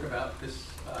talk about this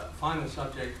final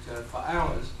subject for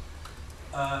hours,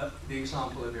 the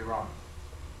example of Iran.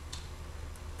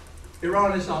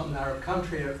 Iran is not an Arab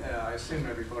country, I assume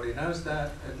everybody knows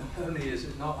that, and not only is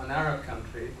it not an Arab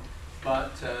country,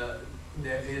 but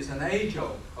there is an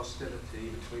age-old hostility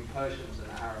between Persians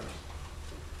and Arabs,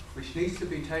 which needs to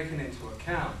be taken into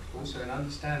account also in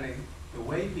understanding the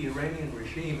way the Iranian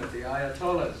regime of the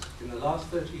Ayatollahs in the last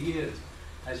 30 years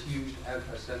has used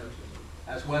anti-Semitism,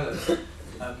 as well as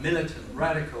militant,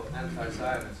 radical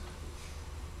anti-Zionism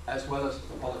as well as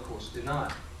Holocaust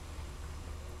denial.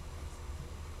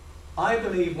 I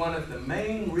believe one of the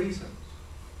main reasons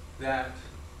that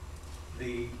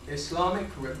the Islamic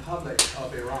Republic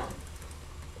of Iran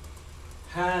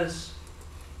has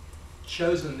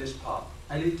chosen this path,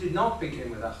 and it did not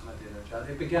begin with Ahmadinejad,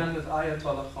 it began with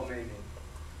Ayatollah Khomeini,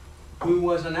 who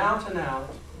was an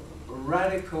out-and-out,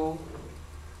 radical,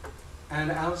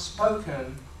 and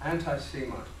outspoken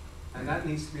anti-Semite. And that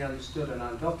needs to be understood and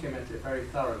undocumented very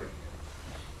thoroughly.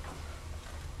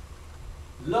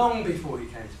 Long before he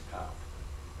came to power,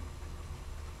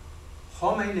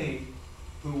 Khomeini,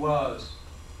 who was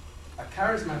a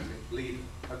charismatic leader,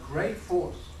 a great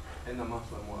force in the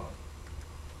Muslim world,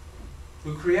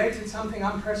 who created something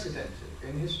unprecedented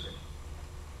in history,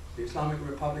 the Islamic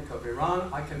Republic of Iran.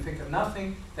 I can think of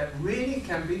nothing that really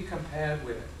can be compared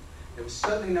with it. There was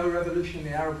certainly no revolution in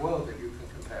the Arab world that you can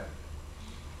compare.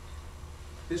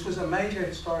 This was a major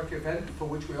historic event for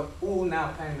which we are all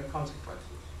now paying the consequences.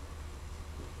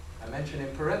 I mention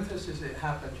in parentheses it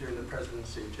happened during the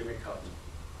presidency of Jimmy Carter.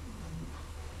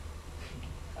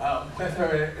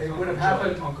 Whether it would have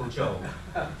happened... Uncle Joe.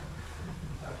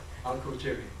 Uncle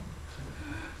Jimmy.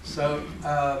 So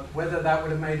whether that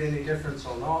would have made any difference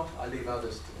or not, I leave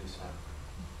others to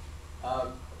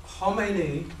decide.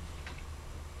 Khomeini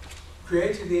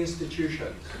created the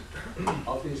institutions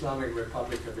of the Islamic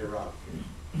Republic of Iran.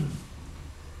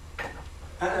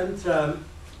 And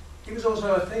he was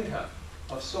also a thinker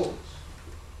of sorts.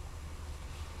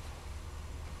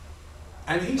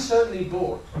 And he certainly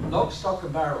brought, lock, stock,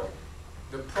 and barrel,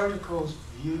 the protocol's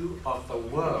view of the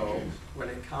world when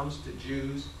it comes to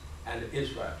Jews and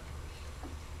Israel.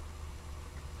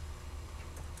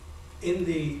 In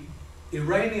the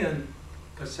Iranian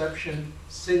perception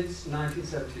since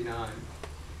 1979,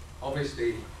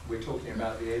 obviously we're talking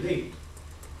about the elite,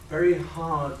 very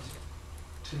hard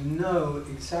to know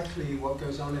exactly what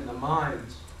goes on in the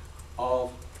minds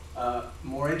of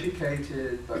more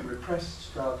educated but repressed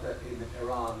strata in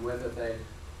Iran, whether they,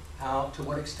 to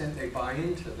what extent they buy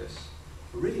into this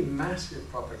really massive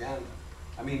propaganda.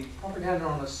 I mean, propaganda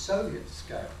on a Soviet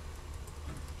scale.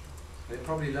 They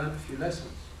probably learned a few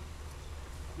lessons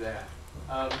there.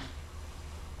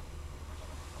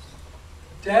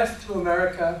 Death to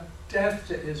America, death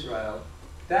to Israel,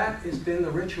 that has been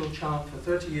the ritual chant for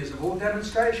 30 years of all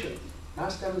demonstrations,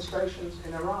 mass demonstrations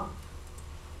in Iran.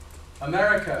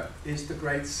 America is the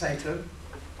great Satan,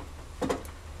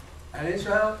 and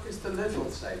Israel is the little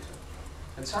Satan.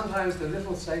 And sometimes the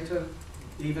little Satan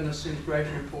even assumes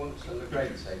greater importance than the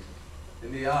great Satan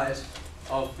in the eyes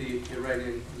of the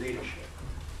Iranian leadership.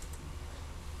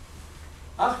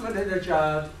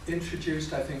 Ahmadinejad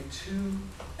introduced, I think, two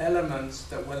elements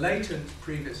that were latent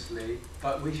previously,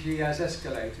 but which he has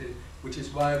escalated, which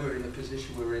is why we're in the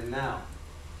position we're in now.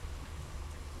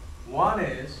 One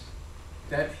is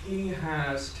that he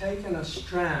has taken a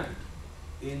strand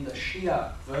in the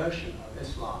Shia version of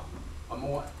Islam, a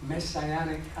more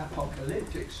messianic,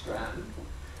 apocalyptic strand,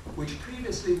 which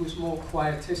previously was more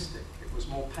quietistic, it was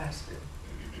more passive,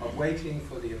 of waiting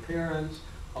for the appearance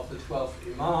of the 12th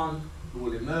Imam, who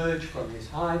will emerge from his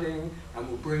hiding and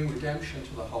will bring redemption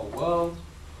to the whole world,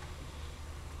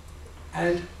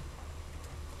 and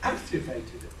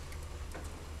activated it,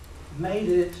 made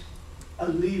it a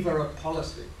lever of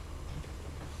policy,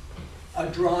 a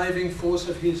driving force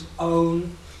of his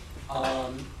own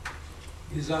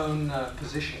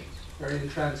positions, very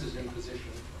intransigent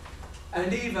positions,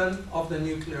 and even of the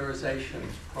nuclearization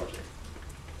project.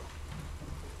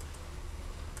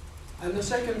 And the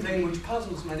second thing which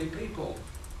puzzles many people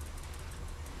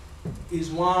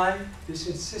is why this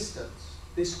insistence,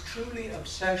 this truly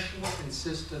obsessional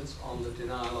insistence on the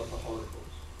denial of the Holocaust.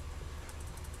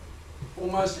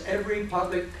 Almost every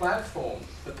public platform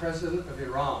the president of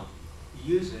Iran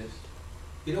uses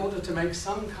in order to make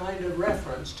some kind of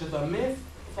reference to the myth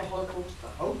of the Holocaust, the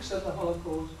hoax of the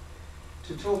Holocaust,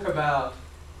 to talk about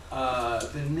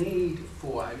the need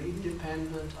for an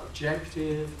independent,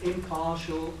 objective,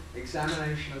 impartial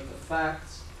examination of the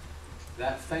facts,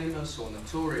 that famous or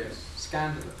notorious,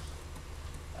 scandalous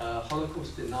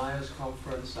Holocaust Deniers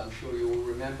Conference, I'm sure you all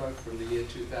remember, from the year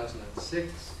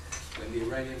 2006, when the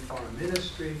Iranian Foreign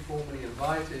Ministry formally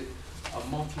invited a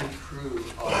motley crew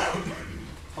of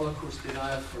Holocaust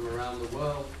deniers from around the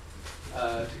world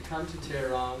to come to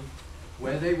Tehran,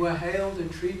 where they were hailed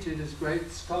and treated as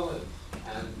great scholars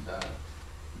and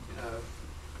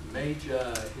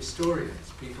major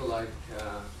historians, people like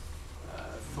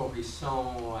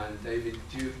Faurisson and David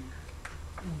Duke,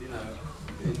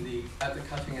 at the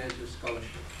cutting edge of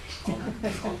scholarship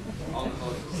on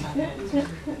Holocaust.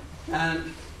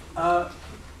 And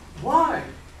why?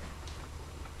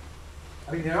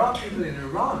 I mean, there are people in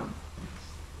Iran,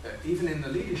 even in the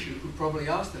leadership, who probably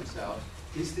ask themselves,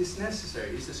 is this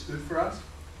necessary? Is this good for us?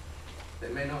 They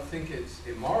may not think it's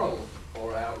immoral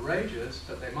or outrageous,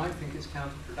 but they might think it's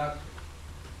counterproductive.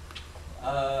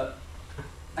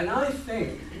 And I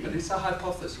think, but it's a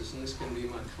hypothesis, and this can be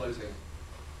my closing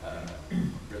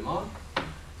remark,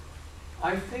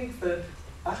 I think that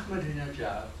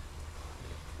Ahmadinejad,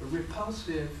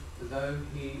 repulsive though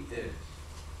he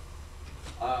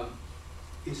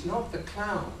is not the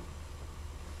clown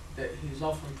that he's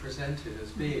often presented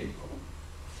as being.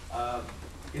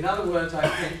 In other words, I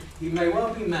think he may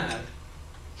well be mad,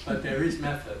 but there is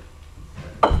method.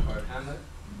 Quote Hamlet,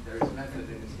 there is method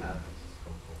in his madness.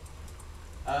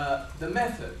 The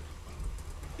method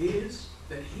is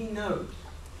that he knows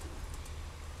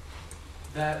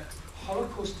that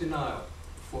Holocaust denial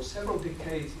for several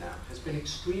decades now has been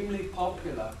extremely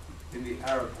popular in the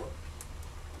Arab world.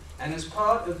 And as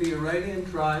part of the Iranian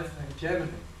drive for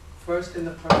hegemony, first in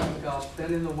the Persian Gulf,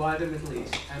 then in the wider Middle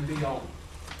East and beyond,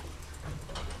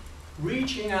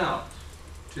 reaching out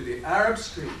to the Arab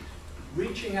street,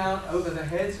 reaching out over the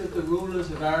heads of the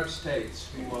rulers of Arab states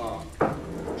who are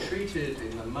treated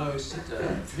in the most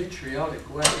vitriolic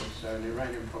way, so in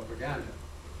Iranian propaganda,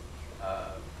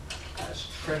 as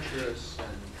treacherous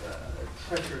and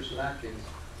treacherous lackeys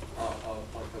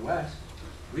of the West,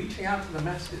 reaching out to the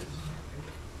masses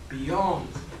beyond,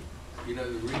 the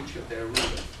reach of their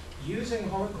rulers, using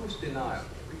Holocaust denial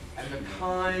and the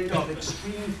kind of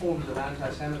extreme forms of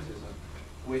anti-Semitism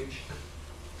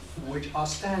which are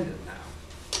standard now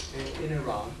in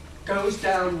Iran, goes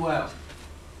down well.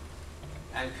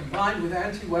 And combined with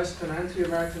anti-Western,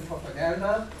 anti-American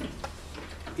propaganda,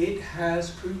 it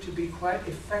has proved to be quite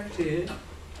effective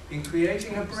in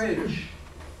creating a bridge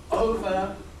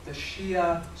over the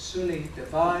Shia-Sunni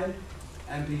divide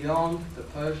and beyond the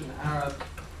Persian-Arab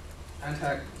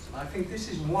antagonism. I think this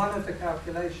is one of the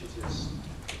calculations.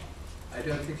 I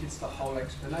don't think it's the whole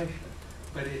explanation,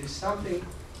 but it is something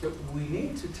that we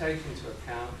need to take into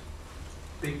account,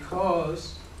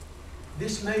 because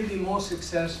this may be more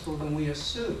successful than we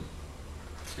assume.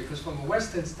 Because from a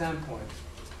Western standpoint,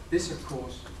 this, of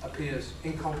course, appears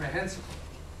incomprehensible.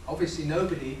 Obviously,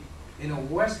 nobody in a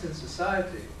Western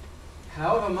society,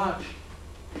 however much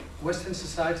Western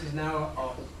societies now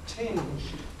are tinged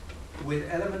with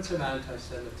elements of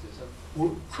anti-Semitism,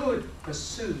 could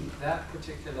pursue that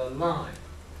particular line.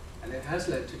 And it has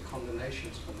led to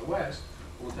condemnations from the West,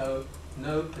 although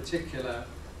no particular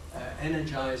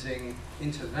energizing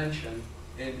intervention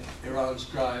in Iran's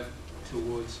drive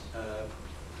towards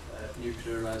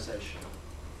nuclearization.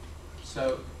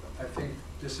 So I think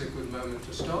this is a good moment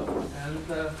to stop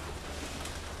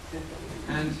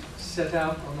and set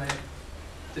out on a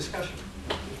discussion.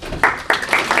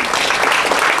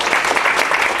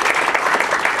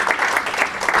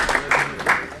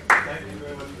 Thank you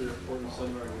very much for your important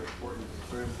seminar and your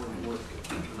very important work.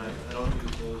 And I don't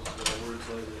use those words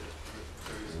lightly.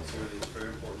 Very sincerely, it's very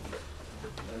important.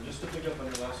 And just to pick up on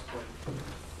your last point,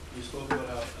 you spoke about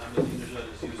how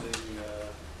Ahmadinejad is using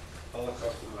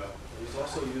Holocaust denial. He's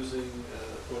also using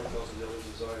protocols of the other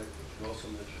design, which you also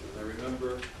mentioned. And I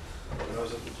remember when I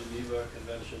was at the Geneva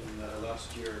Convention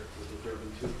last year with the Durban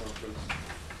II conference,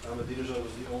 Ahmadinejad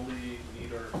was the only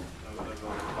leader of a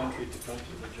country to come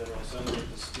to the General Assembly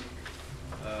to speak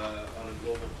on a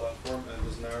global platform, and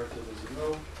his narrative, as you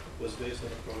know, was based on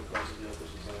the protocols of the other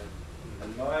design. And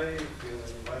my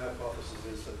feeling, my hypothesis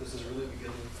is that this is really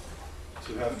beginning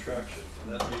to have traction,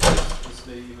 and that this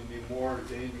may even be more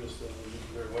dangerous than the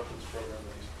nuclear weapons program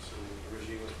that he's pursuing, the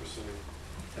regime was pursuing.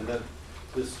 And that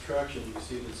this traction, you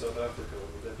see it in South Africa,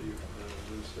 when the deputy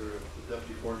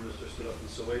foreign minister stood up in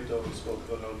Soweto and spoke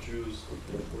about how Jews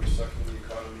were sucking the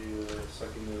economy,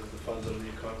 sucking the funds out of the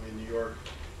economy in New York,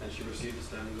 and she received a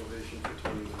standing ovation for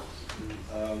 20 minutes.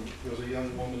 There was a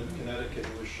young woman in Connecticut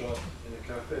who was shot in a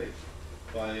cafe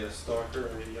by a stalker,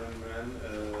 a young man.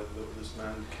 This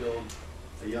man killed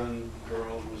a young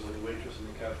girl who was a waitress in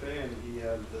the cafe, and he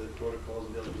had the protocols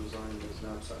of the other design in his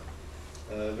knapsack.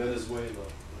 Venezuela.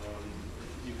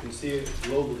 You can see it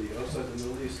globally, outside the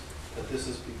Middle East, that this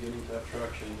is beginning to have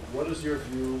traction. What is your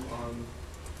view on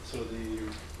sort of the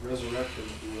resurrection,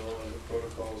 if you will, of the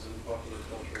protocols in popular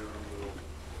culture around the world?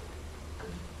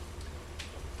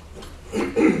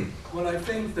 Well, I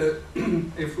think that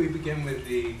if we begin with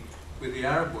the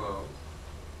Arab world,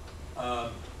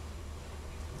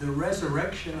 the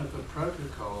resurrection of the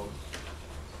protocols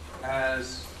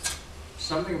as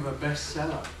something of a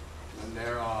bestseller, and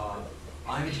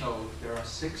I'm told there are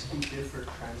 60 different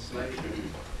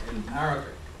translations in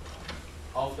Arabic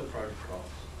of the protocols,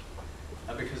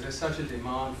 because there's such a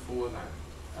demand for them.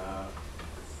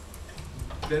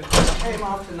 that this came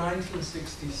after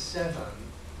 1967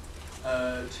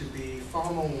 to be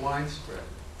far more widespread.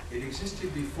 It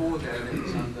existed before then. It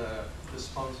was under the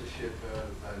sponsorship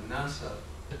of NASA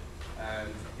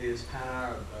and his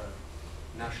Arab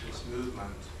nationalist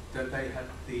movement, that they had,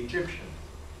 the Egyptians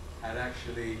had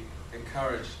actually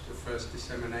encouraged the first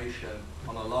dissemination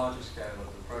on a larger scale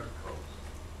of the protocols.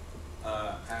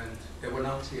 And there were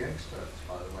Nazi experts,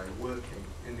 by the way, working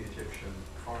in the Egyptian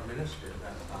foreign ministry at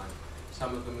that time.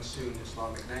 Some of them assumed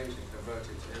Islamic names and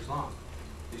converted to Islam.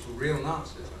 These were real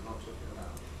Nazis, I'm not talking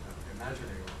about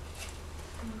imaginary ones.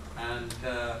 And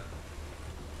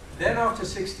then after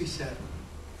 67,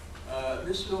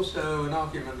 this is also an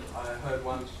argument I heard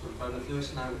once from Bernard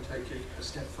Lewis, and I would take it a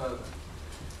step further.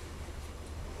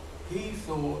 He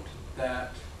thought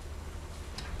that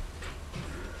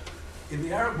in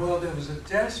the Arab world there was a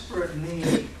desperate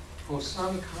need for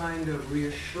some kind of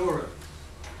reassurance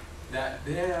that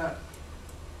their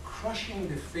crushing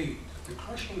defeat, the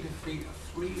crushing defeat of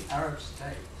 3 Arab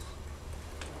states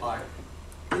by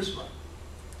Israel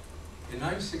in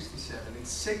 1967, in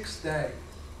 6 days,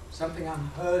 something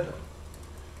unheard of,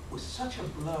 was such a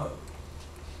blow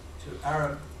to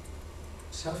Arab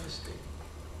self-esteem,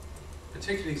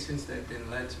 particularly since they've been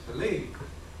led to believe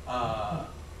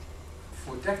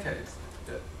for decades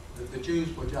that the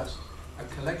Jews were just a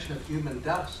collection of human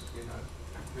dust, you know,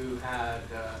 who had,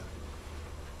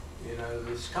 you know,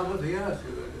 the scum of the earth,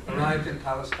 who had arrived in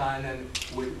Palestine and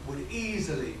would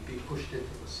easily be pushed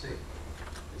into the sea.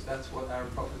 Because that's what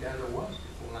Arab propaganda was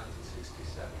before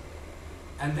 1967.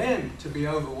 And then to be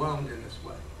overwhelmed in this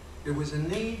way. There was a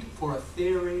need for a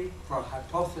theory, for a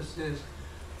hypothesis,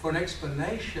 for an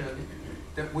explanation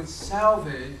that would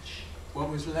salvage what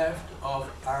was left of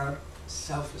Arab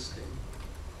self-esteem.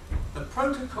 The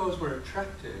protocols were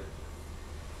attractive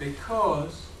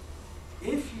because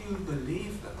if you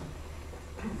believe them,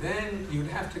 then you'd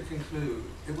have to conclude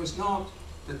it was not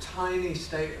the tiny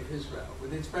state of Israel,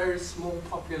 with its very small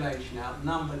population,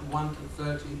 outnumbered 1 to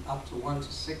 30, up to 1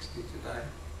 to 60 today,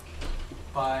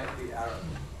 by the Arabs.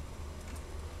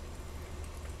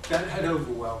 That had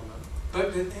overwhelmed them.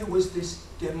 But it was this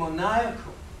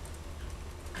demoniacal,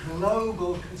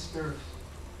 global conspiracy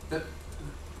that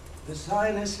the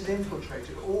Zionists had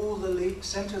infiltrated all the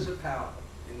centers of power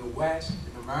in the West,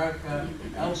 in America,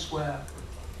 elsewhere,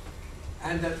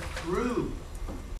 and that through